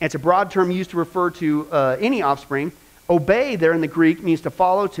 It's a broad term used to refer to any offspring. Obey there in the Greek means to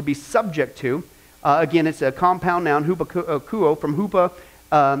follow, to be subject to. Again, it's a compound noun, hupakuo, from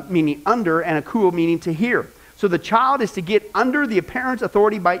hupa meaning under, and akuo meaning to hear. So the child is to get under the parent's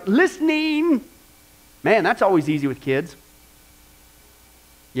authority by listening. Man, that's always easy with kids.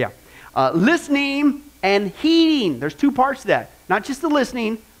 Yeah. Listening and heeding. There's two parts to that. Not just the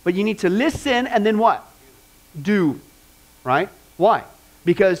listening, but you need to listen and then what? Do. Right? Why?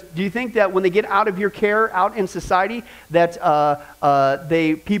 Because do you think that when they get out of your care, out in society, that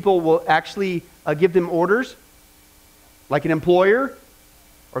people will actually give them orders? Like an employer?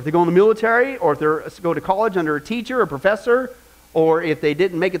 Or if they go in the military? Or if they go to college under a teacher or professor? Or if they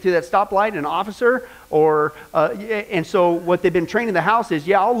didn't make it through that stoplight, an officer? And so what they've been trained in the house is,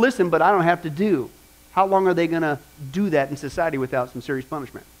 yeah, I'll listen, but I don't have to do. How long are they going to do that in society without some serious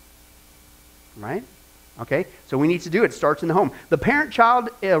punishment? Right? Okay, so we need to do it. It starts in the home. The parent-child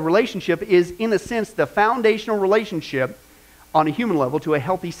relationship is, in a sense, the foundational relationship on a human level to a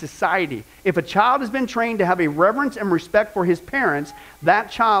healthy society. If a child has been trained to have a reverence and respect for his parents,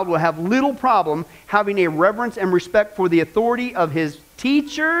 that child will have little problem having a reverence and respect for the authority of his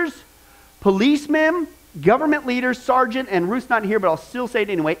teachers, policemen, government leaders, sergeant, and Ruth's not here, but I'll still say it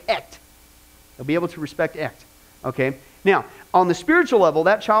anyway, ect. They'll be able to respect ect. Okay? Now, on the spiritual level,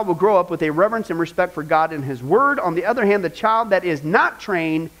 that child will grow up with a reverence and respect for God and His Word. On the other hand, the child that is not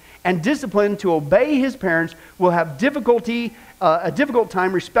trained and disciplined to obey his parents will have a difficult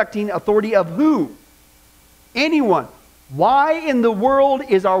time respecting authority of who? Anyone. Why in the world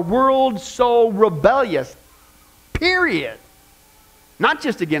is our world so rebellious? Period. Not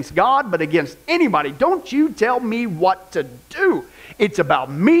just against God, but against anybody. Don't you tell me what to do. It's about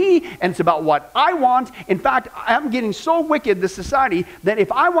me, and it's about what I want. In fact, I'm getting so wicked, this society, that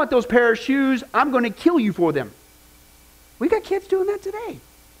if I want those pair of shoes, I'm going to kill you for them. We got kids doing that today.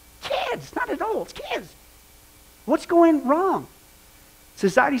 Kids, not adults, kids. What's going wrong?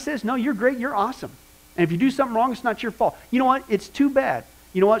 Society says, no, you're great, you're awesome. And if you do something wrong, it's not your fault. You know what? It's too bad.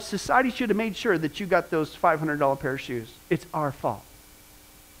 You know what? Society should have made sure that you got those $500 pair of shoes. It's our fault.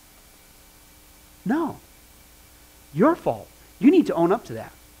 No. Your fault. You need to own up to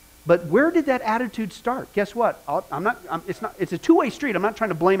that. But where did that attitude start? Guess what? It's a two-way street. I'm not trying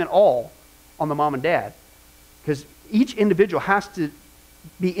to blame it all on the mom and dad, because each individual has to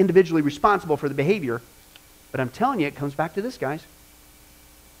be individually responsible for the behavior. But I'm telling you, it comes back to this, guys.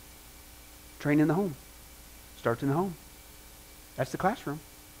 Train in the home. Starts in the home. That's the classroom.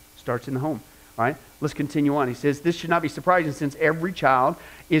 Starts in the home. All right, let's continue on. He says, this should not be surprising, since every child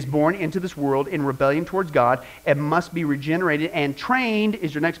is born into this world in rebellion towards God and must be regenerated and trained,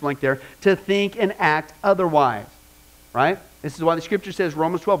 is your next blank there, to think and act otherwise. Right? This is why the scripture says,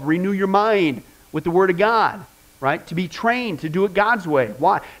 Romans 12, renew your mind with the word of God. Right? To be trained to do it God's way.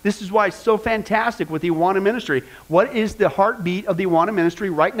 Why? This is why it's so fantastic with the Awana ministry. What is the heartbeat of the Awana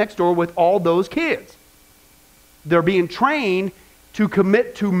ministry right next door with all those kids? They're being trained to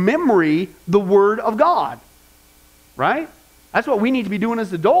commit to memory the Word of God. Right? That's what we need to be doing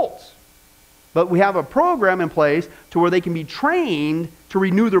as adults. But we have a program in place to where they can be trained to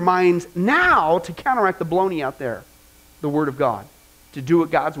renew their minds now to counteract the baloney out there. The Word of God. To do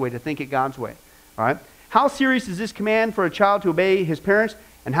it God's way, to think it God's way. All right? How serious is this command for a child to obey his parents,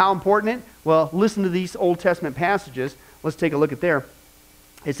 and how important it? Well, listen to these Old Testament passages. Let's take a look at there.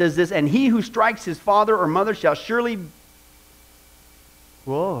 It says this, and he who strikes his father or mother shall surely...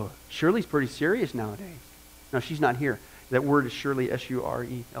 Whoa, Shirley's pretty serious nowadays. No, she's not here. That word is Shirley,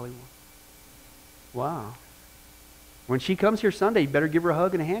 S-U-R-E-L-E-Y. Wow. When she comes here Sunday, you better give her a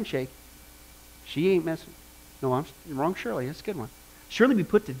hug and a handshake. She ain't messing. No, I'm wrong, Shirley. That's a good one. Surely be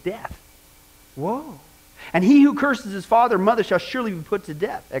put to death. Whoa. And he who curses his father or mother shall surely be put to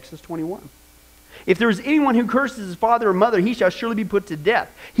death. Exodus 21. If there is anyone who curses his father or mother, he shall surely be put to death.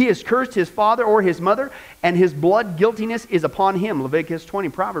 He has cursed his father or his mother, and his blood guiltiness is upon him. Leviticus 20,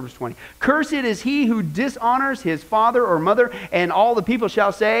 Proverbs 20. Cursed is he who dishonors his father or mother, and all the people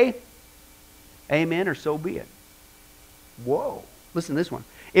shall say, Amen, or so be it. Whoa. Listen to this one.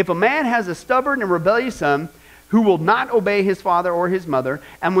 If a man has a stubborn and rebellious son, who will not obey his father or his mother,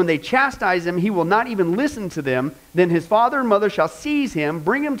 and when they chastise him, he will not even listen to them, then his father and mother shall seize him,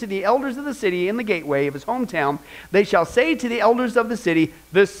 bring him to the elders of the city in the gateway of his hometown. They shall say to the elders of the city,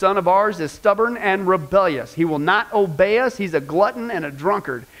 this son of ours is stubborn and rebellious. He will not obey us. He's a glutton and a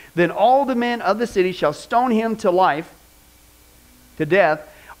drunkard. Then all the men of the city shall stone him to life, to death,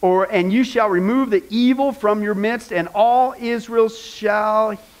 and you shall remove the evil from your midst, and all Israel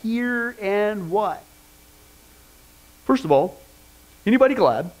shall hear and what? First of all, anybody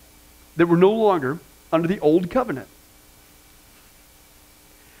glad that we're no longer under the old covenant?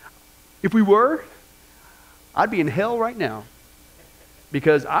 If we were, I'd be in hell right now,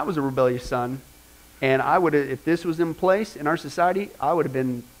 because I was a rebellious son, and I would have, if this was in place in our society, I would have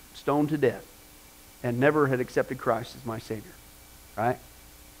been stoned to death and never had accepted Christ as my Savior. Right?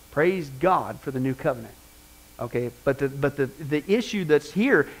 Praise God for the new covenant. Okay, but the issue that's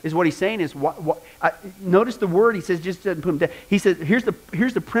here is what he's saying is notice the word he says just doesn't put him down. He says here's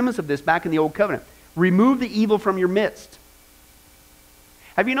the premise of this back in the old covenant. Remove the evil from your midst.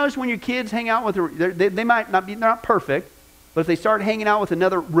 Have you noticed when your kids hang out with they might not be, they're not perfect, but if they start hanging out with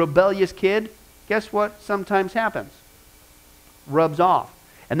another rebellious kid, guess what sometimes happens? Rubs off.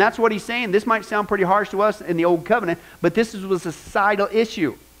 And that's what he's saying. This might sound pretty harsh to us in the old covenant, but this was a societal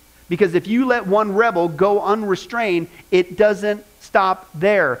issue. Because if you let one rebel go unrestrained, it doesn't stop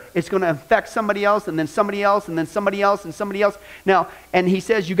there. It's going to affect somebody else, and then somebody else, and then somebody else, and somebody else. Now, and he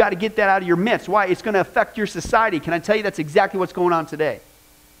says you got to get that out of your midst. Why? It's going to affect your society. Can I tell you that's exactly what's going on today?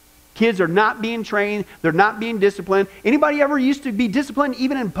 Kids are not being trained. They're not being disciplined. Anybody ever used to be disciplined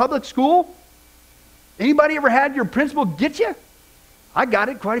even in public school? Anybody ever had your principal get you? I got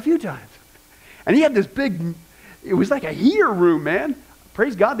it quite a few times. And he had this big, it was like a heater room, man.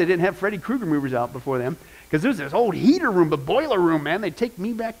 Praise God they didn't have Freddy Krueger movies out before them. Because there was this old heater room, the boiler room, man. They'd take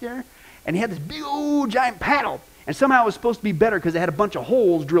me back there, and he had this big old giant paddle. And somehow it was supposed to be better because they had a bunch of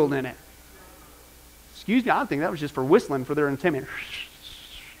holes drilled in it. Excuse me, I think that was just for whistling for their entertainment.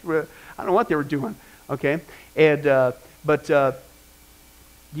 I don't know what they were doing. Okay? And but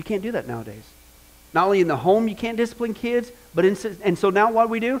you can't do that nowadays. Not only in the home you can't discipline kids, but and so now what do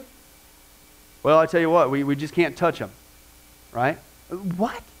we do? Well, I tell you what, we just can't touch them, right?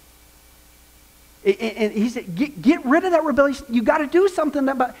 What? And he said, get rid of that rebellion. You got to do something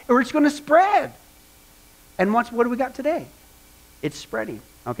about, or it's going to spread. And what do we got today? It's spreading.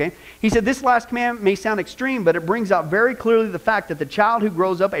 Okay? He said this last command may sound extreme, but it brings out very clearly the fact that the child who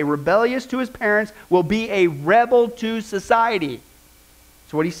grows up a rebellious to his parents will be a rebel to society.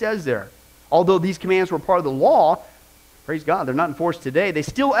 That's what he says there. Although these commands were part of the law, praise God, they're not enforced today. They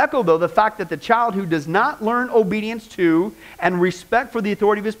still echo, though, the fact that the child who does not learn obedience to and respect for the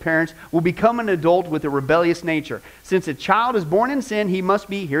authority of his parents will become an adult with a rebellious nature. Since a child is born in sin, he must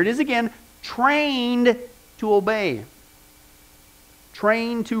be, here it is again, trained to obey.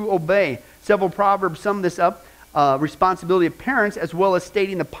 Trained to obey. Several proverbs sum this up. Responsibility of parents, as well as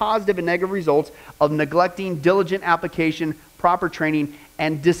stating the positive and negative results of neglecting diligent application, proper training,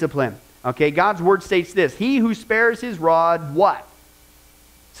 and discipline. Okay, God's word states this: he who spares his rod, what?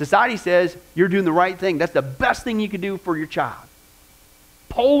 Society says you're doing the right thing. That's the best thing you can do for your child.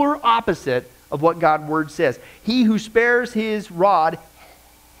 Polar opposite of what God's word says. He who spares his rod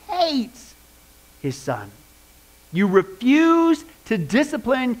hates his son. You refuse to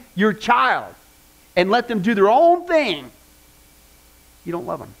discipline your child and let them do their own thing. You don't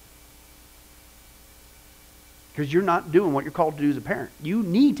love them. Because you're not doing what you're called to do as a parent. You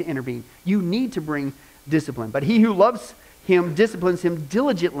need to intervene. You need to bring discipline. But he who loves him disciplines him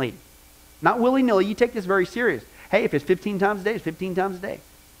diligently. Not willy-nilly. You take this very serious. Hey, if it's 15 times a day, it's 15 times a day.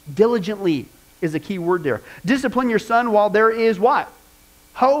 Diligently is a key word there. Discipline your son while there is what?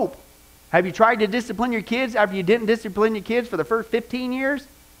 Hope. Have you tried to discipline your kids after you didn't discipline your kids for the first 15 years?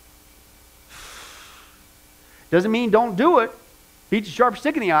 Doesn't mean don't do it. Beats a sharp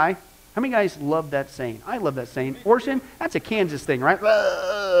stick in the eye. How many guys love that saying? I love that saying. Orson, that's a Kansas thing, right?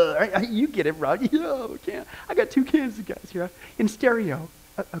 You get it, Rod. Yeah, I got two Kansas guys here in stereo.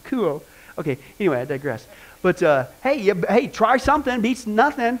 A kuo. Okay, anyway, I digress. But hey, try something. Beats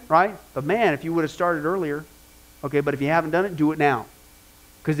nothing, right? But man, if you would have started earlier, okay, but if you haven't done it, do it now.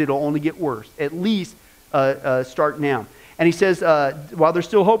 Because it'll only get worse. At least start now. And he says, while there's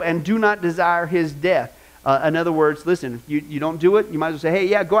still hope, and do not desire his death. In other words, listen, if you don't do it, you might as well say, hey,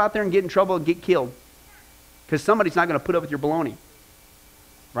 yeah, go out there and get in trouble and get killed. Because somebody's not going to put up with your baloney.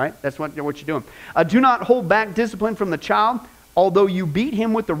 Right? That's what you're doing. Do not hold back discipline from the child. Although you beat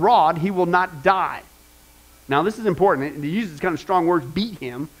him with the rod, he will not die. Now, this is important. It uses kind of strong words, beat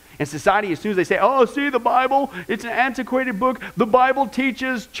him. And society, as soon as they say, oh, see, the Bible, it's an antiquated book. The Bible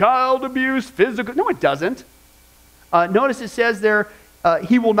teaches child abuse, physical. No, it doesn't. Notice it says there,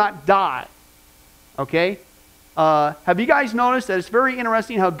 he will not die. Okay? Have you guys noticed that it's very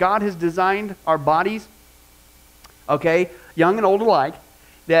interesting how God has designed our bodies? Okay? Young and old alike.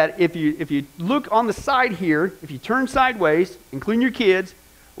 That if you look on the side here, if you turn sideways, including your kids,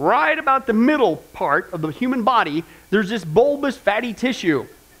 right about the middle part of the human body, there's this bulbous fatty tissue.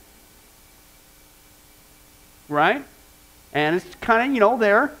 Right? And it's kind of,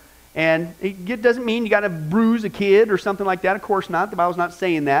 there. And it doesn't mean you got to bruise a kid or something like that. Of course not. The Bible's not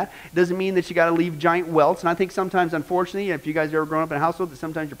saying that. It doesn't mean that you got to leave giant welts. And I think sometimes, unfortunately, if you guys have ever grown up in a household, that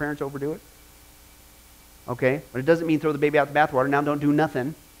sometimes your parents overdo it. Okay? But it doesn't mean throw the baby out the bathwater. Now don't do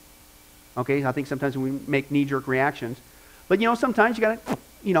nothing. Okay? I think sometimes we make knee-jerk reactions. But, sometimes you got to,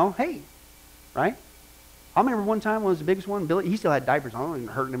 hey, right? I remember one time, one was the biggest one, Billy, he still had diapers on, and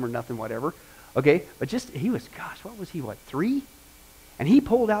hurting him or nothing, whatever. Okay? But he was, what was he, 3? And he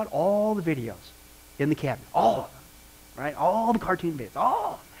pulled out all the videos in the cabinet, all of them, right? All the cartoon bits,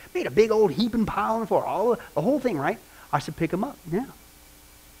 all. Made a big old heaping pile on the floor, the whole thing, right? I said, pick them up, yeah.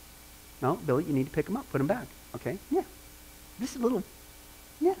 No, Billy, you need to pick them up, put them back, okay? Yeah. This is a little,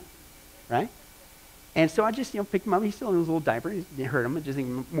 yeah, right? And so I just, picked him up. He's still in his little diaper. He hurt him. I just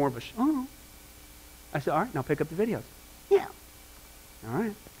think more of a, I said, all right, now pick up the videos. Yeah. All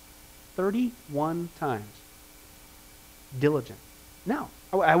right. 31 times. Diligent. No.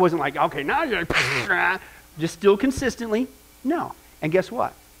 I wasn't like, okay, now you're just still consistently. No. And guess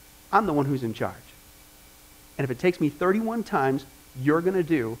what? I'm the one who's in charge. And if it takes me 31 times, you're going to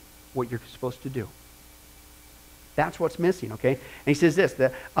do what you're supposed to do. That's what's missing, okay? And he says this,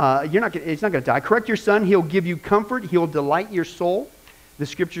 that it's not going to die. Correct your son. He'll give you comfort. He'll delight your soul. The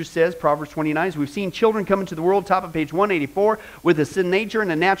scripture says, Proverbs 29, as we've seen children come into the world, top of page 184, with a sin nature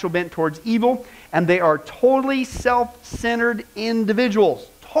and a natural bent towards evil, and they are totally self-centered individuals.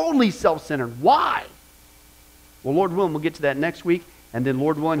 Totally self-centered. Why? Well, Lord willing, we'll get to that next week, and then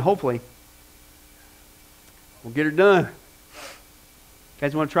Lord willing, hopefully, we'll get her done. You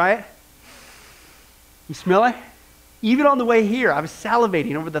guys want to try it? You smell it? Even on the way here, I was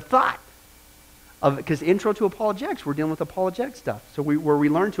salivating over the thought because intro to apologetics, we're dealing with apologetic stuff. So where we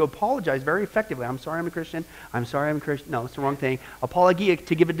learn to apologize very effectively. I'm sorry I'm a Christian. I'm sorry I'm a Christian. No, it's the wrong thing. Apologia,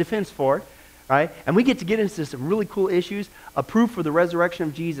 to give a defense for it. Right? And we get to get into some really cool issues. A proof for the resurrection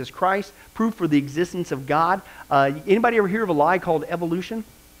of Jesus Christ. Proof for the existence of God. Anybody ever hear of a lie called evolution?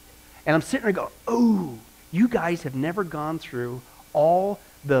 And I'm sitting there going, oh, you guys have never gone through all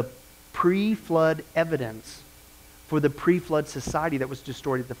the pre-flood evidence for the pre-flood society that was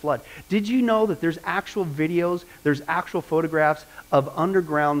destroyed at the flood. Did you know that there's actual videos, there's actual photographs of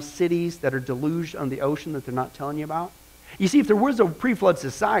underground cities that are deluged on the ocean that they're not telling you about? You see, if there was a pre-flood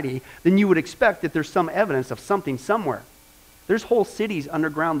society, then you would expect that there's some evidence of something somewhere. There's whole cities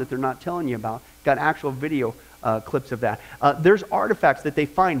underground that they're not telling you about. Got actual video clips of that. There's artifacts that they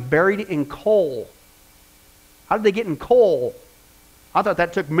find buried in coal. How did they get in coal? I thought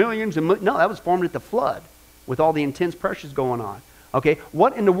that took millions and no, that was formed at the flood with all the intense pressures going on. Okay,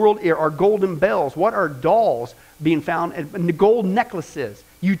 what in the world are golden bells? What are dolls being found? And gold necklaces,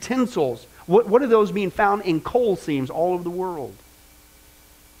 utensils. What are those being found in coal seams all over the world?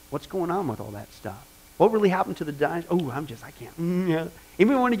 What's going on with all that stuff? What really happened to the dinosaurs? Oh, I can't. Yeah.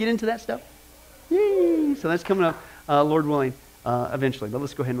 Anybody want to get into that stuff? Yay! So that's coming up, Lord willing, eventually. But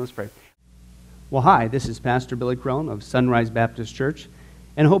let's go ahead and let's pray. Well, hi, this is Pastor Billy Crone of Sunrise Baptist Church,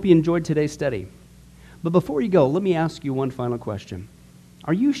 and I hope you enjoyed today's study. But before you go, let me ask you one final question.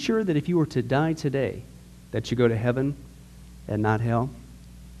 Are you sure that if you were to die today, that you go to heaven and not hell?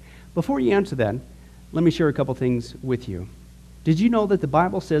 Before you answer that, let me share a couple things with you. Did you know that the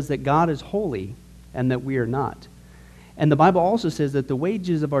Bible says that God is holy and that we are not? And the Bible also says that the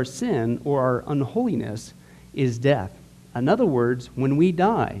wages of our sin or our unholiness is death. In other words, when we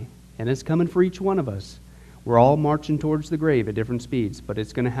die, and it's coming for each one of us, we're all marching towards the grave at different speeds, but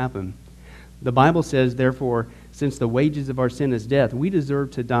it's going to happen. The Bible says, therefore, since the wages of our sin is death, we deserve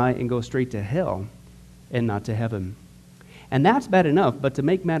to die and go straight to hell and not to heaven. And that's bad enough, but to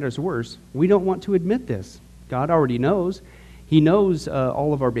make matters worse, we don't want to admit this. God already knows. He knows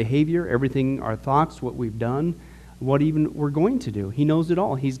all of our behavior, everything, our thoughts, what we've done, what even we're going to do. He knows it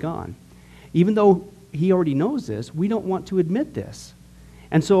all. He's gone. Even though He already knows this, we don't want to admit this.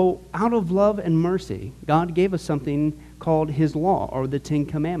 And so, out of love and mercy, God gave us something called His law, or the Ten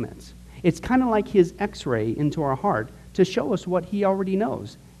Commandments. It's kind of like His x-ray into our heart to show us what He already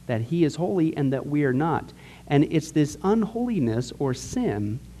knows, that He is holy and that we are not. And it's this unholiness or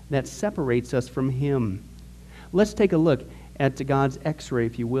sin that separates us from Him. Let's take a look at God's x-ray,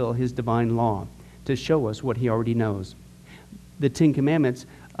 if you will, His divine law, to show us what He already knows. The Ten Commandments,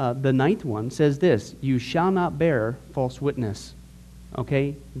 the ninth one, says this: you shall not bear false witness.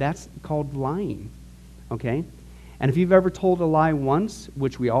 Okay? That's called lying. Okay? And if you've ever told a lie once,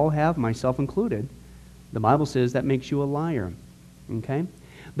 which we all have, myself included, the Bible says that makes you a liar. Okay?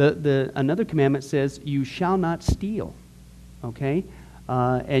 Another commandment says, you shall not steal. Okay?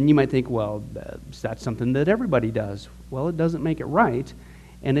 And you might think, well, that's something that everybody does. Well, it doesn't make it right,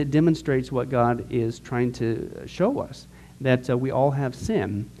 and it demonstrates what God is trying to show us, that we all have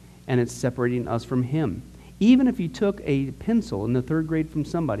sin, and it's separating us from Him. Even if you took a pencil in the third grade from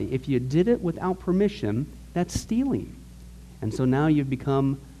somebody, if you did it without permission, that's stealing. And so now you've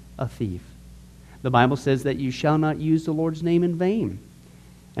become a thief. The Bible says that you shall not use the Lord's name in vain.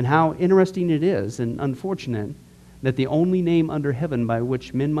 And how interesting it is and unfortunate that the only name under heaven by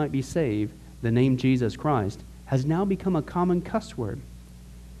which men might be saved, the name Jesus Christ, has now become a common cuss word.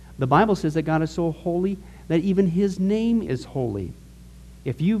 The Bible says that God is so holy that even His name is holy.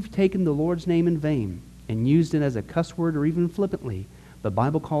 If you've taken the Lord's name in vain and used it as a cuss word or even flippantly, the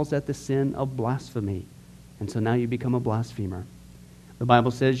Bible calls that the sin of blasphemy. And so now you become a blasphemer. The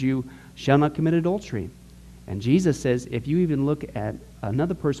Bible says you shall not commit adultery. And Jesus says if you even look at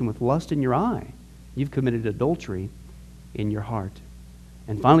another person with lust in your eye, you've committed adultery in your heart.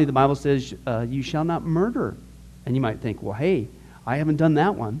 And finally, the Bible says you shall not murder. And you might think, well, hey, I haven't done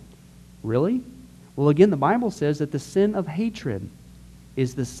that one. Really? Well, again, the Bible says that the sin of hatred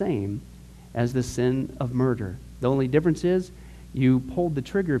is the same as the sin of murder. The only difference is you pulled the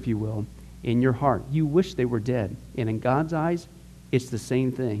trigger, if you will, in your heart. You wish they were dead. And in God's eyes, it's the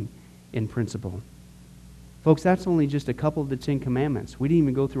same thing in principle. Folks, that's only just a couple of the Ten Commandments. We didn't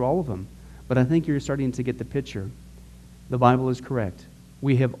even go through all of them. But I think you're starting to get the picture. The Bible is correct.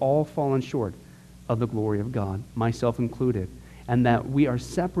 We have all fallen short of the glory of God, myself included, and that we are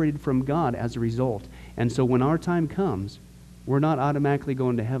separated from God as a result. And so when our time comes, we're not automatically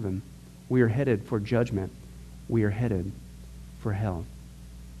going to heaven. We are headed for judgment. We are headed for hell.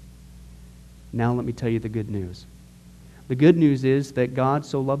 Now let me tell you the good news. The good news is that God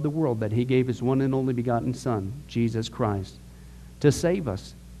so loved the world that He gave His one and only begotten Son, Jesus Christ, to save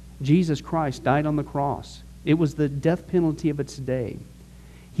us. Jesus Christ died on the cross. It was the death penalty of its day.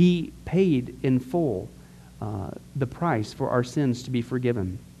 He paid in full the price for our sins to be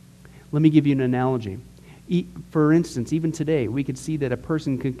forgiven. Let me give you an analogy. For instance, even today, we could see that a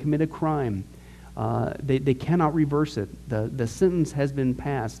person could commit a crime. They cannot reverse it. The sentence has been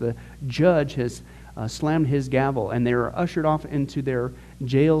passed. The judge has slammed his gavel, and they are ushered off into their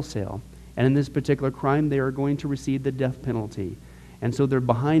jail cell. And in this particular crime, they are going to receive the death penalty. And so they're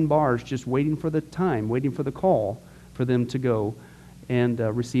behind bars just waiting for the time, waiting for the call for them to go and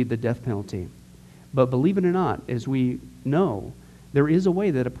receive the death penalty. But believe it or not, as we know, there is a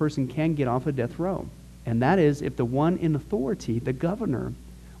way that a person can get off a death row. And that is if the one in authority, the governor,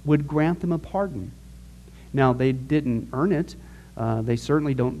 would grant them a pardon. Now, they didn't earn it. They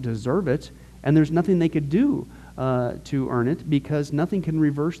certainly don't deserve it. And there's nothing they could do to earn it because nothing can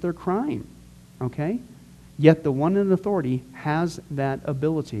reverse their crime. Okay? Yet the one in authority has that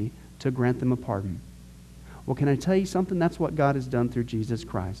ability to grant them a pardon. Well, can I tell you something? That's what God has done through Jesus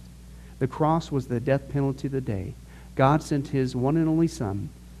Christ. The cross was the death penalty of the day. God sent His one and only Son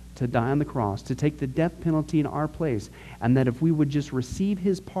to die on the cross, to take the death penalty in our place, and that if we would just receive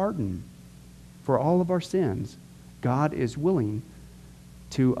His pardon for all of our sins, God is willing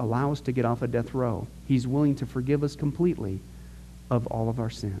to allow us to get off a death row. He's willing to forgive us completely of all of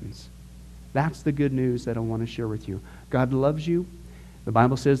our sins. That's the good news that I want to share with you. God loves you. The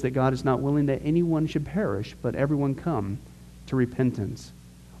Bible says that God is not willing that anyone should perish, but everyone come to repentance.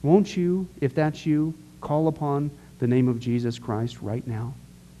 Won't you, if that's you, call upon the name of Jesus Christ right now?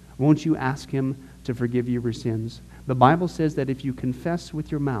 Won't you ask Him to forgive you your sins? The Bible says that if you confess with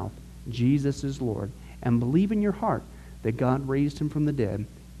your mouth Jesus is Lord and believe in your heart that God raised Him from the dead,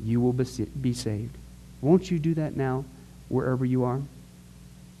 you will be saved. Won't you do that now, wherever you are?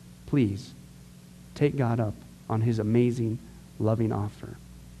 Please, take God up on His amazing, loving offer.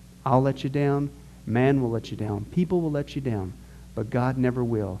 I'll let you down. Man will let you down. People will let you down. But God never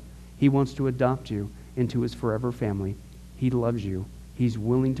will. He wants to adopt you into His forever family. He loves you. He's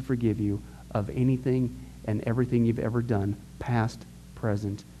willing to forgive you of anything and everything you've ever done, past,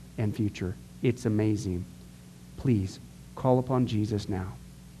 present, and future. It's amazing. Please, call upon Jesus now.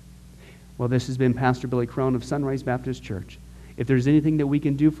 Well, this has been Pastor Billy Crone of Sunrise Baptist Church. If there's anything that we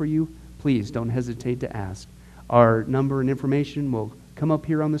can do for you, please don't hesitate to ask. Our number and information will come up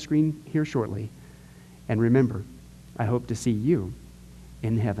here on the screen here shortly. And remember, I hope to see you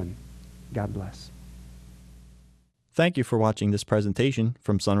in heaven. God bless. Thank you for watching this presentation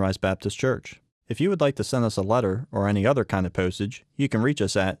from Sunrise Baptist Church. If you would like to send us a letter or any other kind of postage, you can reach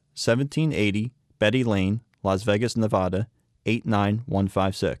us at 1780 Betty Lane, Las Vegas, Nevada,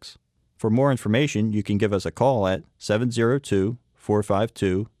 89156. For more information, you can give us a call at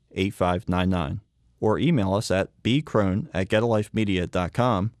 702-452-8599 or email us at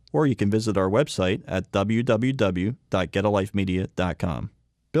bcrone@getalifemedia.com, or you can visit our website at www.getalifemedia.com.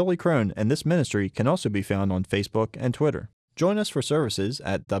 Billy Crone and this ministry can also be found on Facebook and Twitter. Join us for services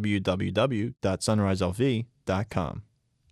at www.sunriselv.com.